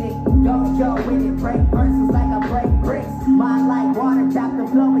game sick. Go with it, break verses like I break bricks. Mine like water, tap the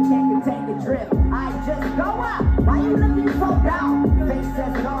flow, but can't contain the drip. I just go up, why you looking so down? Face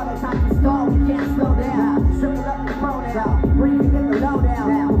says it all, no time to stall, we can't slow down. Triple up the pronoun, where you can get the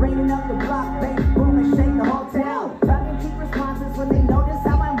lowdown. Raining up the block, bass boom and shake the whole town. Talking cheap responses when they notice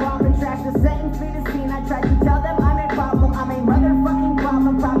how I'm robbing trash. The same feed is seen, I try to tell them I'm a problem. I'm a motherfucking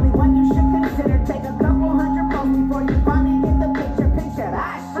problem, probably one you should consider. Take a couple hundred posts before you finally get the picture.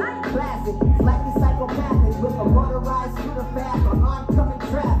 Ah, shit, classic, slightly psychopathic with a motorized scooter fast on oncoming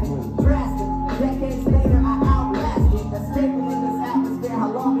traffic. Drastic, decades later I outlasted. A staple in this atmosphere,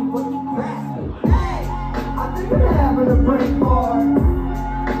 how long before you grasp it? Hey, I think I'm having a brain bar.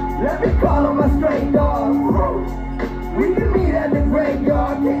 Let me call them my straight dogs. We can meet at the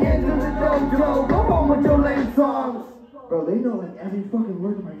graveyard, get into the dojo, go home with your lame songs. Bro, they know like every fucking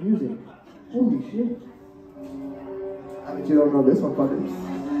word of my music. Holy shit. I bet you don't know this one, fuckers.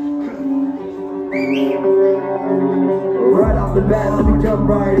 Right off the bat, let me jump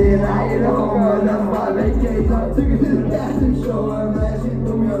right in. I hit a home run, that's my vacation. I took it to the casting show, I'm lashing.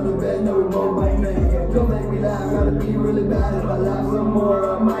 Threw me on the bed, no remote by naked. Don't make me laugh, gotta be really bad. If I laugh some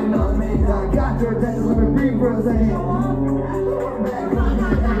more, I might not make it. I got your attention, let me breathe for a second.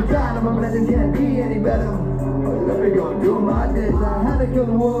 Every time I'm a blessing, can't be any better. Let me go do my ditch. I had to kill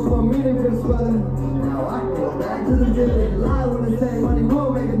the wolf for me to get a sweater. Now I can go back to the village. Lie with the same money,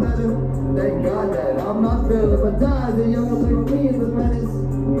 won't make it better. Thank God that I'm not feeling. But dies a young like me is a menace.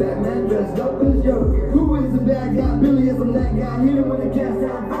 Batman dressed up as Joker. Who is the bad guy? Billy is from that guy. Hit him with a cast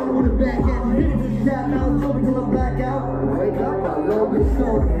out, follow with a back out. Hit him with a shot, now it's over till I'm black out. Wake up, I love it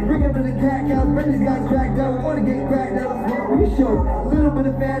so. Bring him to the cat house, bring these guys cracked out. Wanna get cracked out, that's what we show. A little bit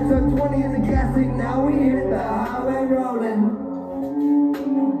of fat, so 20 in the gas tank. Now we hit the highway rolling.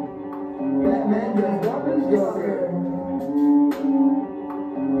 Batman dressed up as Joker.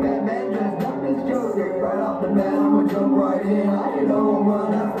 Batman dressed up as Joker. Right off the bat, I'ma jump right in. I hit a home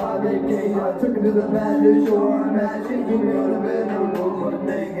run, that's my vacation. I took it to the Baptist shore, I'm mad. She threw me on the bed, never go butt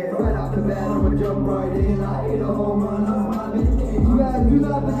naked. Right off the bat, I'ma jump right in. I hit a home run, that's my vacation. You guys do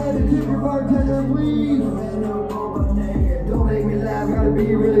not forget to tip your bartender, please. Don't make me laugh, gotta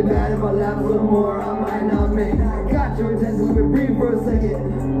be really bad. If I laugh some more, I might not make it. I got your attention, let me breathe for a second.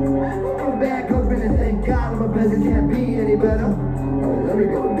 I'm back up in it, thank God I'm a best, it can't be any better. Let me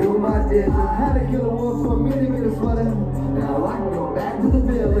go do my ditch. I had to kill a wolf for me to get a sweater. Now I can go back to the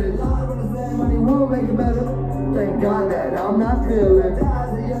village. Money will make it better. Thank God that I'm not feeling.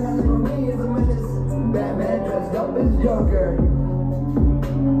 Dies a young little me is a menace. Batman dressed up as Joker.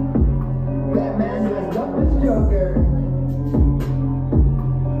 Batman dressed up as Joker.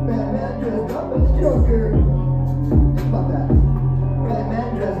 Batman dressed up as Joker. Think about that. Batman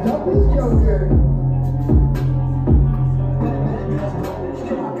dressed up as Joker.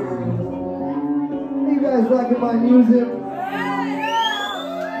 You guys liking my music?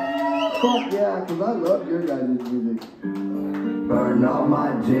 Fuck yeah, cause I love your guys' music. Burn all my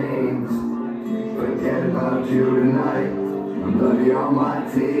jeans. Forget about you tonight. I'm bloody on my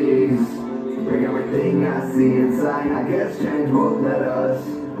teeth. Bring everything I see inside. I guess change won't let us.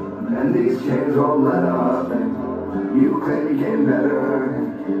 And these chains won't let up. And you claim you getting better.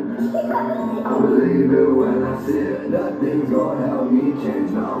 I believe it when I see it. Nothing's gonna help me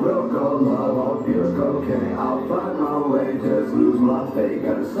change. Not real cold love or pure cocaine. I'll find my way, just lose my faith.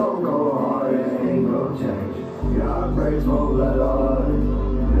 Got a stone cold heart, it ain't gonna change. Your heartbreaks won't let up.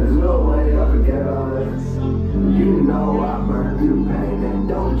 There's no way I forget us. You know I burned through pain. And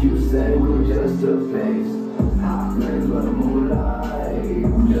don't you say we're just a face. Hot flames but a moonlight.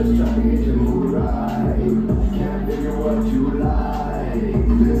 I'm just trying to get your mood right. Can't figure what you like.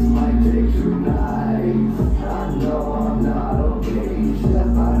 This might take 2 nights. I know I'm not okay. Each step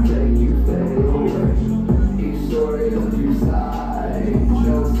I take you fade away. Each story of you side.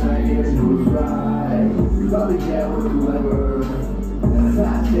 Just saying who's right. You probably get with whoever. As I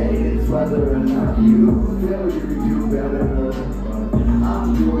say, it's whether or not you feel you could do better.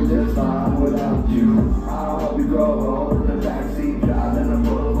 I'm doing just fine without you. I'll help you grow old in the backseat, driving a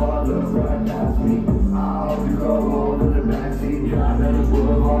boulevard, look right past me. I'll help you grow old in the backseat, driving a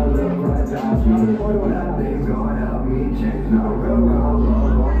boulevard, look right past me. Nothing's gonna help me change, no real cold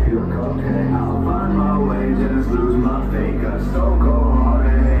love or pure cocaine. I'll find my way, just lose my faith, got a stone cold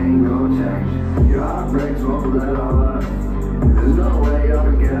heart.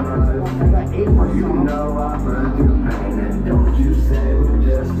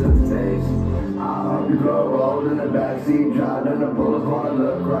 grow old in the backseat, driving the bullets wanna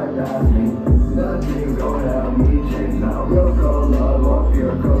look right past me. Nothing's gonna help me change now. Real cold love or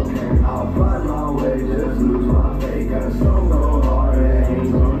pure cocaine. I'll find my way, just lose my faith. Got a stone cold heart, it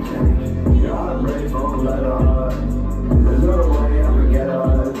ain't gonna change. Your heartbreak won't let up. There's no way I forget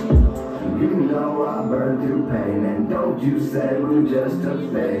us. You know I burn through pain, and don't you say we just took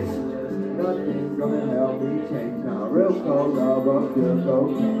space. Nothing's gonna help me change now. Real cold love or pure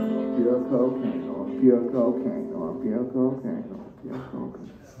cocaine. Pure cocaine or pure cocaine or pure cocaine or pure cocaine.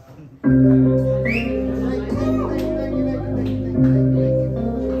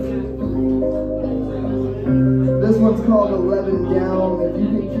 This one's called 11 Down. If you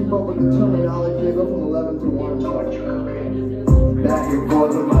can keep up with the terminology, I go from 11 to 1. Back and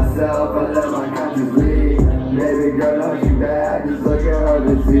forth with myself, I let my conscience lead. Baby girl, know she bad, just look at her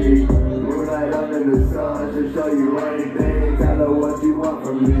to see. Moonlight under the sun, to show you anything. Tell her what you want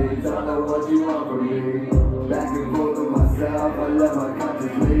from me, tell her what you want from me. Back and forth with myself, I let my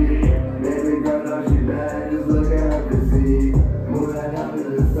conscience lead. Baby girl, know she bad, just look at her to see. Moonlight under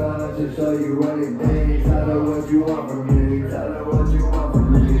the sun, to show you anything. Tell her what you want from me, tell her what you want from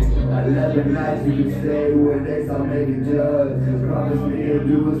me. 11 nights you can stay with days I'll make it judge. Just promise me you'll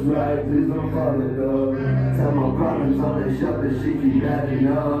do what's right, please don't fall in love. Tell my problems on the shelf that she keep adding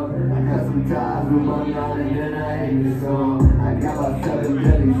up. I cut some ties with my mind and then I hate this song. I got my 7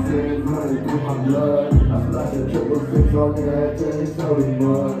 deadly sins running through my blood. I flashed a 666 on the head till he so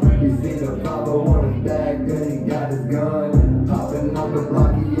mud. He seen the 501 back, then he got his gun. Popping up the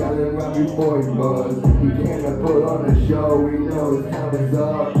block, he yelling right before he buzzed. He came to put on a show, we know his time is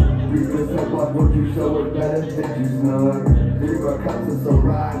up. 3% off what you show it better than you snug. 3 more cups of some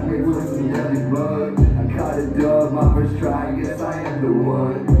rock, mixed with some deadly blood. I caught a dub, my first try, guess I am the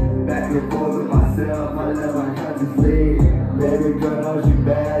one. Back and forth with myself, I let my conscience lead. Baby girl, know she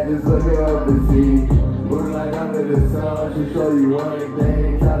bad, just look at her physique. Moonlight under the sun, she'll show you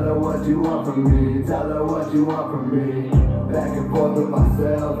anything. Tell her what you want from me, tell her what you want from me. Back and forth with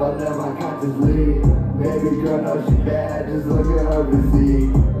myself, I let my conscience lead. Baby girl, know she bad, just look at her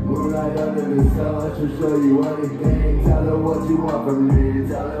physique. Moonlight under the sun, she'll show you anything. Tell her what you want from me,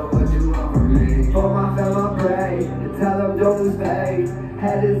 tell her what you want from me. For my fam I pray, and tell them don't lose faith.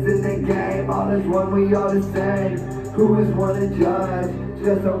 Head is in the game, all is one, we all the same. Who is one to judge?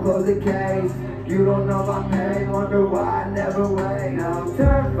 Just don't close the case. You don't know my pain, wonder why I never wait. Now I'm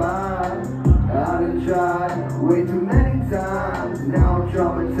terrified, I done tried way too many times. Now I'm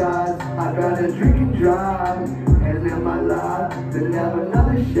traumatized, I'd rather drink and drive and live my life than have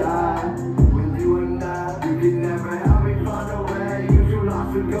another shot. With you and I, you can never help me find a way. You too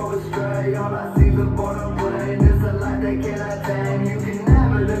lost to go astray. All I see is a bottom plane. It's a life they cannot tame. You can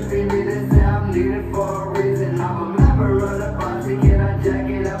never defeat me, this I'm needed for a reason. I'm a member of the posse, can I jack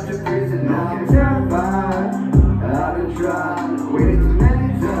it up to prison? Now I'm terrified, I've been trying way too many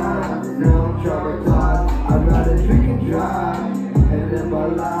times. Now I'm traumatized, I'd rather drink and drive and live my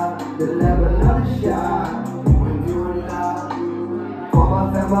life than have another shot. When you and I, for my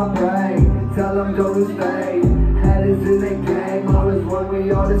fam I pray, tell them don't lose faith. Head is in the game, all is one,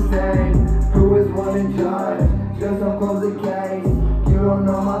 we all the same. Who is one in charge? Just don't close the case. You don't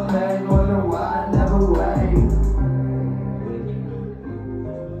know my pain, wonder why I never wait.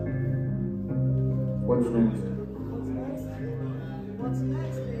 What's next? What's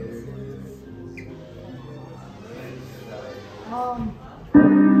next is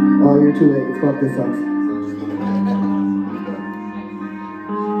Oh, you're too late. Fuck, this sucks.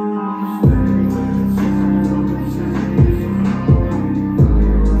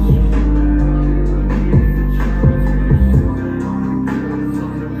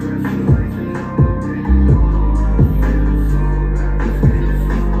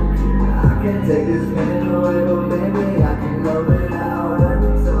 Take this pain away, but baby, I can love it out.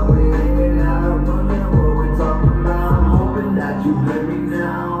 Every time we hanging out, I'm wondering what we're talking about. I'm hoping that you blame me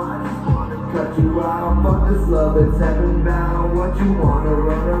now. I just wanna cut you out. Fuck this love, it's heaven bound. What you wanna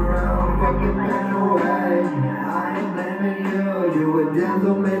run around, fuck your pain away. I ain't blaming you, you a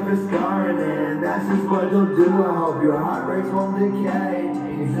damsel made for scarring, and that's just what you'll do. I hope your heartbreaks won't decay.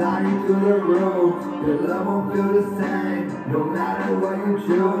 Anxiety through the roof, your love won't feel the same. No matter what you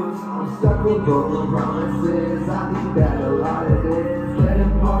choose, I'm stuck with broken promises. I think that a lot of it is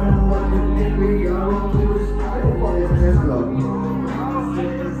getting part of what you think we all do. Let's go.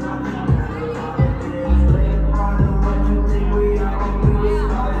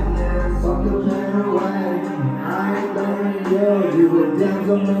 You a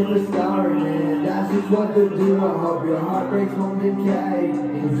damsel made for scarring, and that's just what to do. I hope your heartbreaks won't decay.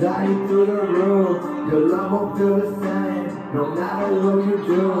 Anxiety through the roof, your love won't feel the same. No matter what you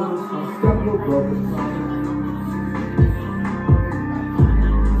do, I'm stuck with broken songs.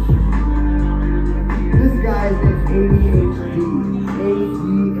 This guy's named ADHD.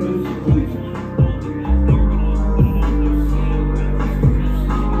 ADHD.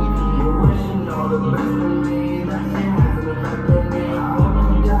 You're wishing all the best for me. That ain't happening for me. I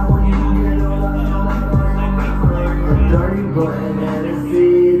won't die when you get older. A dirty button and a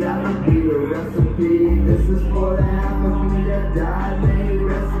seed, that would be the recipe. This is for the half of me that died, made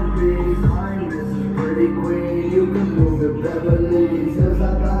recipes. I'm Mrs. Pretty Queen, you can move to Beverly Hills. I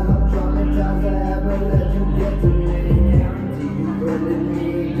got some traumatized, I haven't let you get to me. Guarantee you burning me,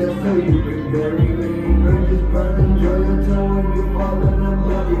 just so you can bury me. Bridges burn, enjoy your time when you fall in the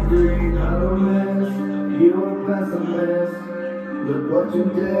bloody green. I don't miss, you a pessimist. Look what you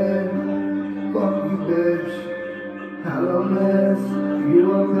did, fuck you bitch. Hello miss, you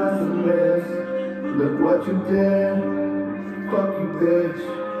a pessimist. Look what you did, fuck you bitch.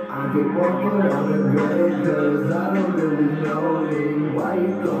 I get one foot on the grave cause I don't really know me. Why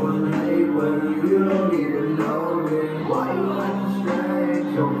you going late when you don't even know me? Why you acting strange?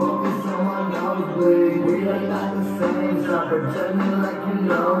 You're focused on my nosebleed. We are not the same, stop pretending like you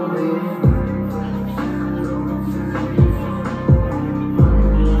know me.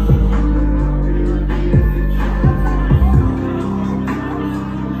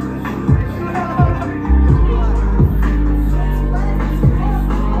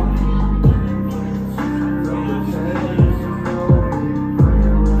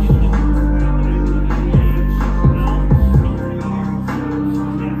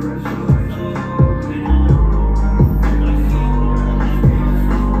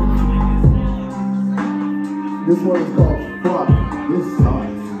 This one is called Fuck This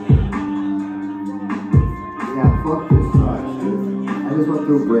Sucks. Yeah, fuck this sucks, dude. I just went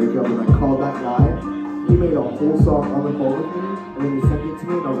through a breakup and I called that guy. He made a whole song on the phone with me, and then he sent it to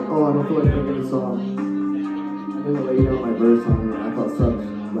me, and I was like, oh, I don't feel like making a song. And then I laid out my verse on it, and I felt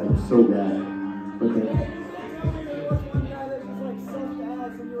like so bad. But then,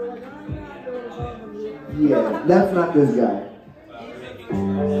 yeah, that's not this guy.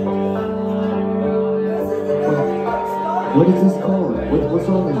 What is this called? What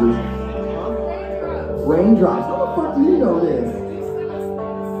song is this? Raindrops. How the fuck do you know this?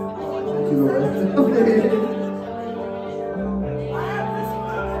 To the left.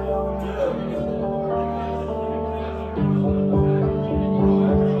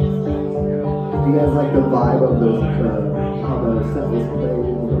 You guys like the vibe of this, how the set was played,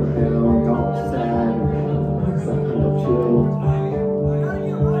 you know, got sad, it's like kind of chill.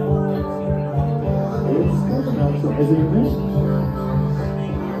 It's good enough, so is it a miss?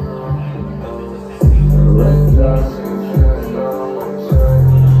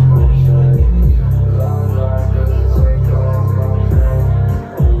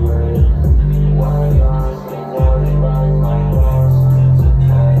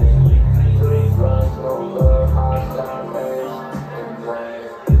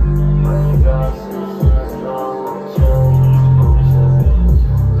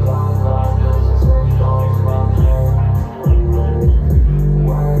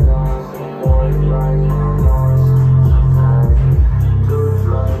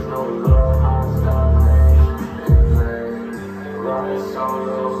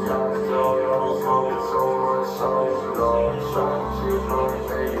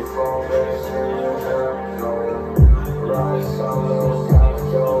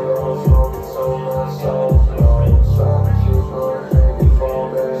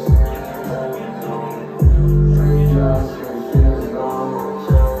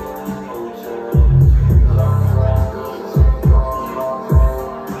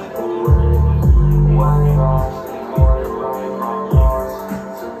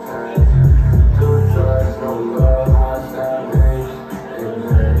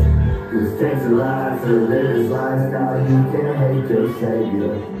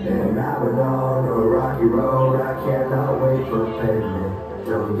 And I was on a rocky road, I cannot wait for pavement.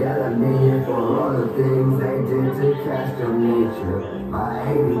 Don't yell at me for all the things they did to catch your nature. My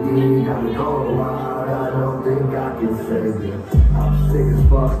ADD got me going wild, I don't think I can save you. I'm sick as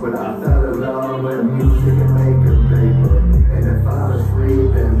fuck, but I fell in love with music and making paper. And if I'm asleep,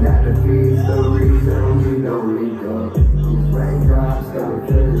 then that defeats the reason we don't link up. These raindrops got me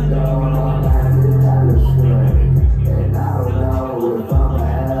feeling dumb, all I had is that strength. And I don't know if I'ma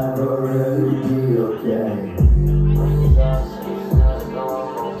ever really be okay.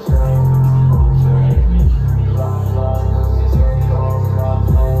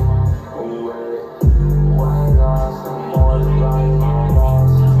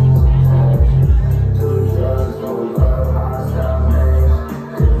 This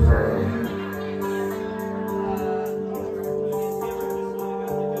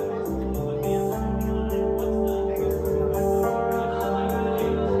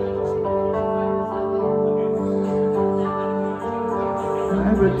I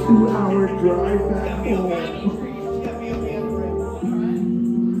have a 2-hour drive back home.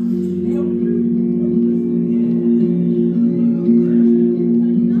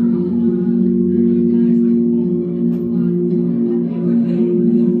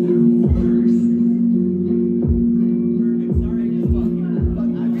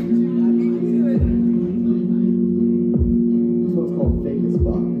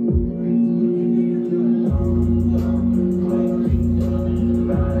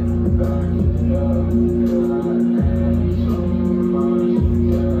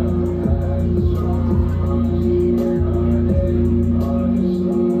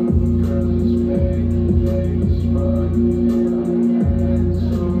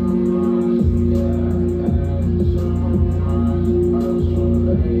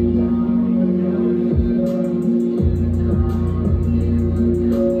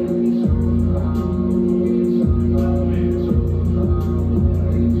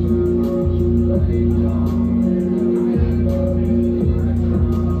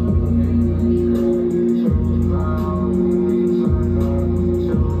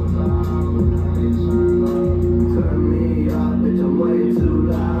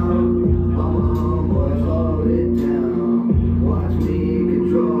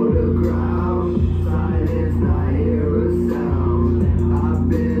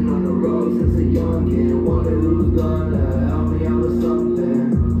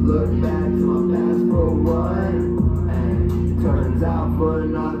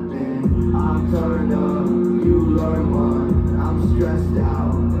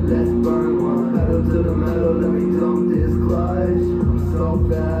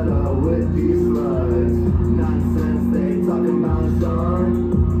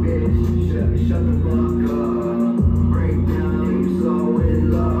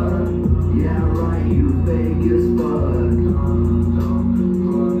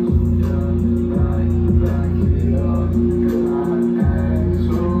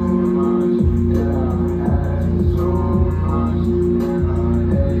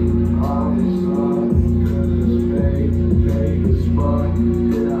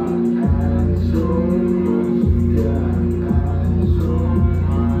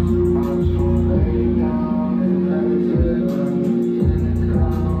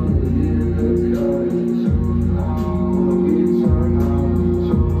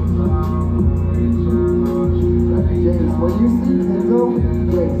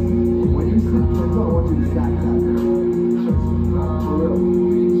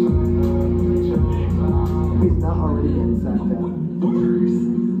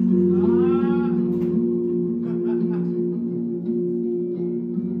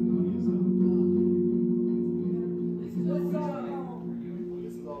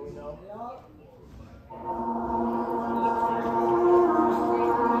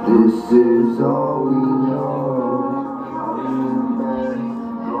 This is all we know.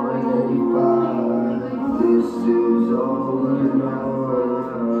 Going 85. This is all we know.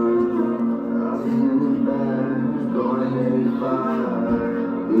 I'll be in the back, going 85.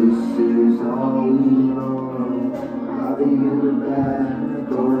 This is all we know. I'll be in the back,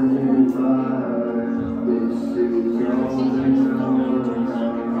 going 85. This is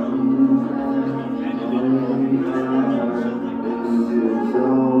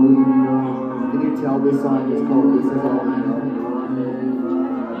all we know. Can you tell this song is called This Is All We Know?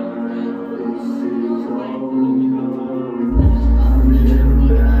 This is all we know.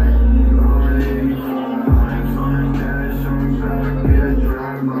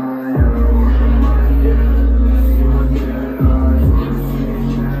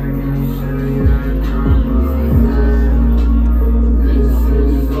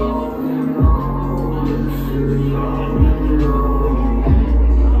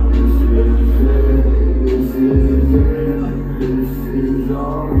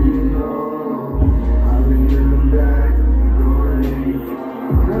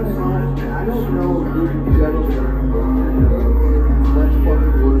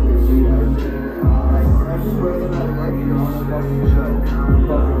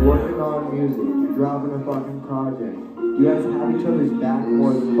 Dropping a fucking project. You guys have each other's back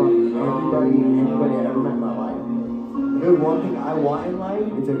more than fucking anybody I ever met in my life. If there's one thing I want in life,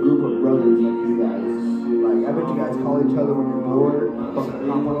 it's a group of brothers like you guys. Like, I bet you guys call each other when you're bored, fucking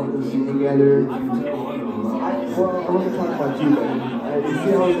hop on the scene together. I wasn't talking about you, but you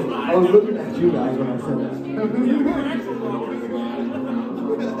see, I was looking at you guys when I said that.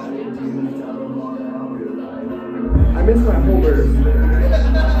 I missed my whole verse.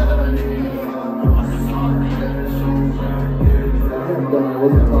 I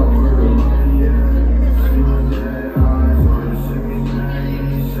wasn't talking to you.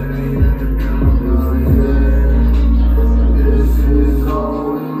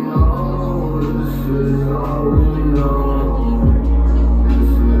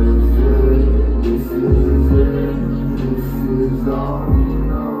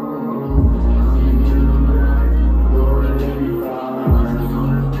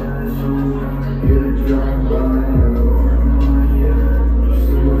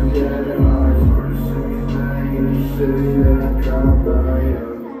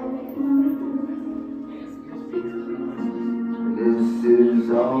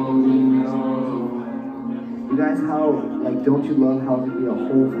 realize how, like, don't you love how it can be a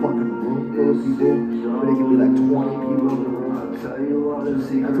whole fucking room full of people, but it can be like 20 people in the room?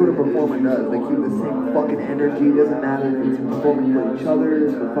 That's what a performer does. They keep the same fucking energy. It doesn't matter if it's performing for each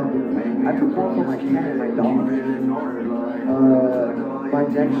other, for fucking... I perform for my cat and my dog. My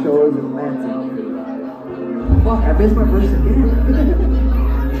next show is in Lansing. Fuck, I missed my verse again.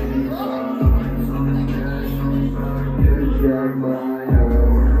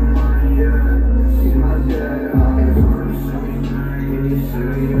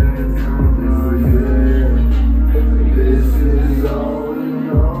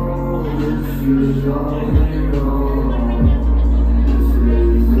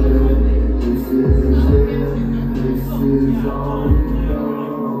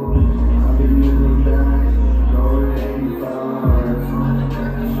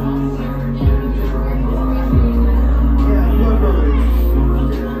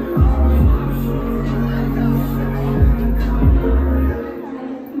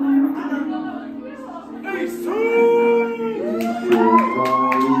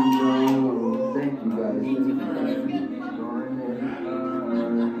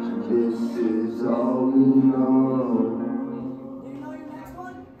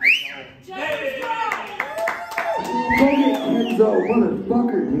 Kenzo,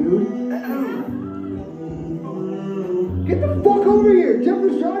 motherfucker, dude. Get the fuck over here.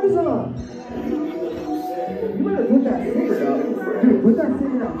 Jumper's drive is on. You better put that cigarette up. Dude, put that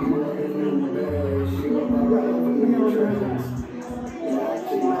cigarette up. She want my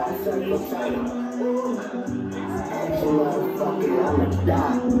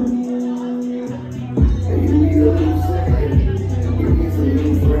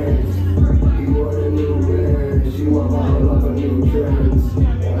love and new trends.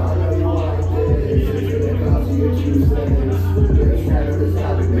 And I know you want this. It's gonna cost you 2 cents. Let's handle this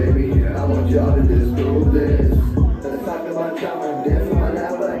topic, baby. I want y'all to just do this. Let's talk about trauma. Dance in my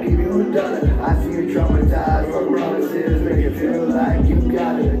life, but I give you a dollar. I see you traumatized from promises. Make you feel like you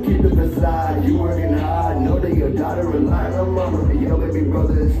got it. Keep the facade. You working hard. Know that your daughter relying on mama. Your baby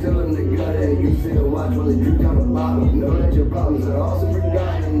brother is still in the gutter. You still watch while they drink down the bottle. Know that your problems are also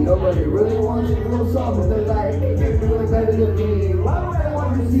forgotten. Nobody really wants you to go solve it. They're like, you're doing better than me. Why would I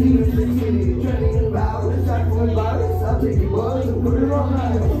want to see you succeed? Trending about this type of virus. I'll take your buzz and put it on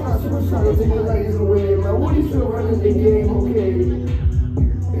ice. I'm not suicidal, take your legs away. My Woody's still running the game, okay?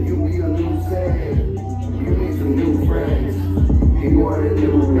 You be a new fan. You need some new friends. You want a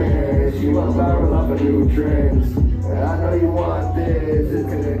new man. She want viral off of new trends. I know you want this. It's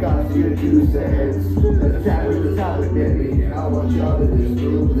gonna cost you 2 cents. Let's tackle the topic, baby. I want y'all to just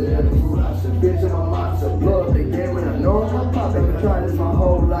do this. Bitch, I'm a monster. Blow up the game when I know I'm a pop. I've been trying this my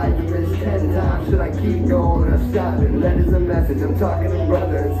whole life. I missed 10 times. Should I keep going or stop it? That is a message. I'm talking to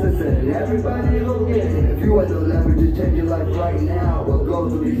brother and sister. And everybody will get it. If you had the leverage to change your life right now, we'll go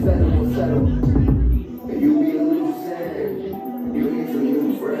through these settles, we'll settle. And you be a loose end. You need some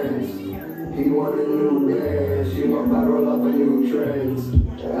new friends. He want a new man. She want viral off of new trends.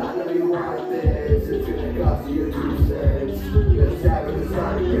 I know you want this. It's gonna cost you 2 cents. Let's tackle this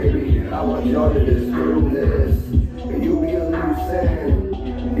topic, baby. I want y'all to just do this. You be a loose end.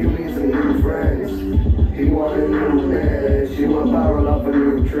 You need some new friends. He want a new man. She want viral off of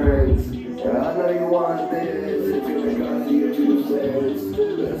new trends. I know you want this. It's gonna cost you 2 cents.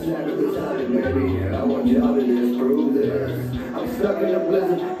 Let's tackle this topic, baby. I want y'all to just prove this. I'm stuck in a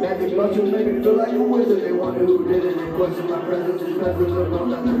blizzard. Magic mushroom make me feel like a wizard. They wonder who did it. They question my presence. Just presence of I'm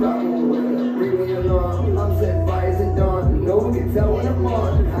not the rock with. Bring me along. I'm set fires at dawn. No one can tell when I'm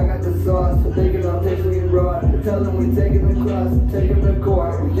on. I got the sauce. So they can all taste me raw. Tell them we taking the cross. Taking the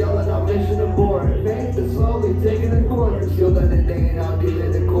court. We yelling our mission aboard. Paint the slowly taking the corner. Still that the day and I'll be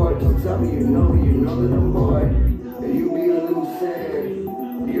at the court. Don't tell me you know that I'm bored. And you be a loose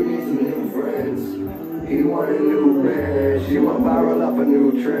end. You need some new friends. He want a new man. She want viral off of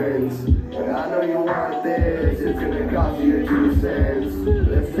new trends. I know you want this. It's gonna cost you 2 cents.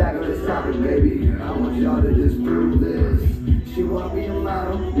 Let's tackle this topic, baby. I want y'all to just prove this. She want me a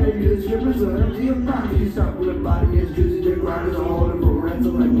model. Maybe the strippers are empty of pockets. She start with a body as juicy. Dick riders are holding for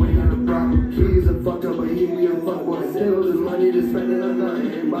ransom like waiting on a problem. Keys are fucked up, but he be a fuckboy. Still there's money to spend it on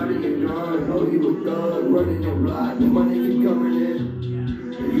nothing. Everybody get gone. Oh, you a thug running your block. The money keep coming in.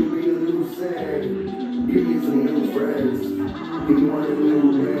 You be a loose end. You need some new friends. He want a new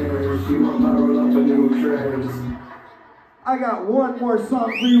man. She want viral off of new trends. I got one more song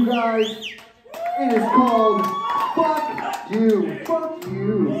for you guys. It is called Fuck You. Fuck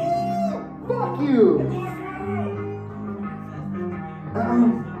You. Fuck You.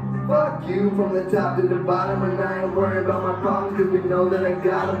 Fuck you from the top to the bottom. And I ain't worried about my problems, cause we know that I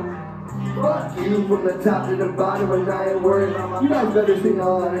got them. Fuck you from the top to the bottom and I ain't worried about my. You guys better sing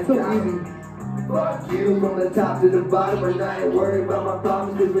along, it's so easy. Fuck you from the top to the bottom and I ain't worried about my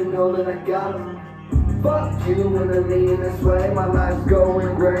problems cause we know that I got them. Fuck you when I'm leaning this way, my life's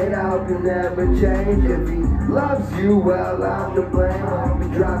going great, I hope you never change. If he loves you, well I'm to blame, I hope he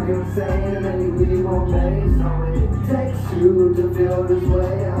drive you insane and then he really won't pay. So it takes two to feel this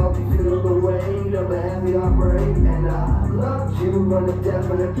way, I hope you feel the weight of a heavy heartbreak. And I loved you from a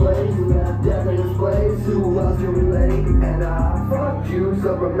definite place, in a definite place, who else can relate? And I fucked you,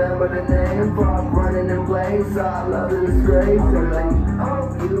 so remember the name, for I'm running in place, I love the disgrace. And I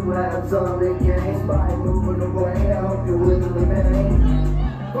hope you have something to gain by moving away, I hope you're with the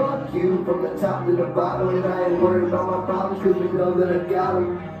pain. Fuck you from the top to the bottom, and I ain't worried about my problems cause we know that I got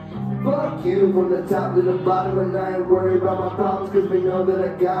them. Fuck you from the top to the bottom, and I ain't worried about my problems cause we know that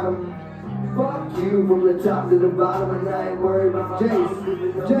I got them. Fuck you from the top to the bottom, and I ain't worried about my problems cause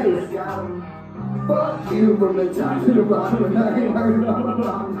we know that I got them. Fuck you from the top to the bottom, and I ain't worried about my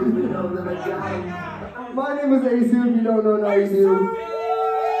problems cause we know that I got them. My name is AceWho, if you don't know, now you do.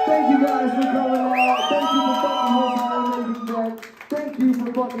 Thank you guys for coming out. Thank you for fucking hosting an amazing event. Thank you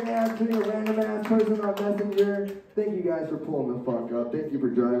for fucking asking a random ass person on Messenger. Thank you guys for pulling the fuck up. Thank you for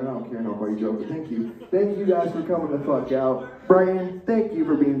driving. I don't care how far you drove, but thank you. Thank you guys for coming the fuck out. Brian, thank you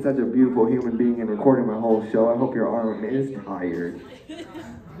for being such a beautiful human being and recording my whole show. I hope your arm is tired.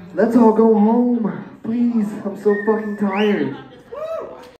 Let's all go home, please. I'm so fucking tired.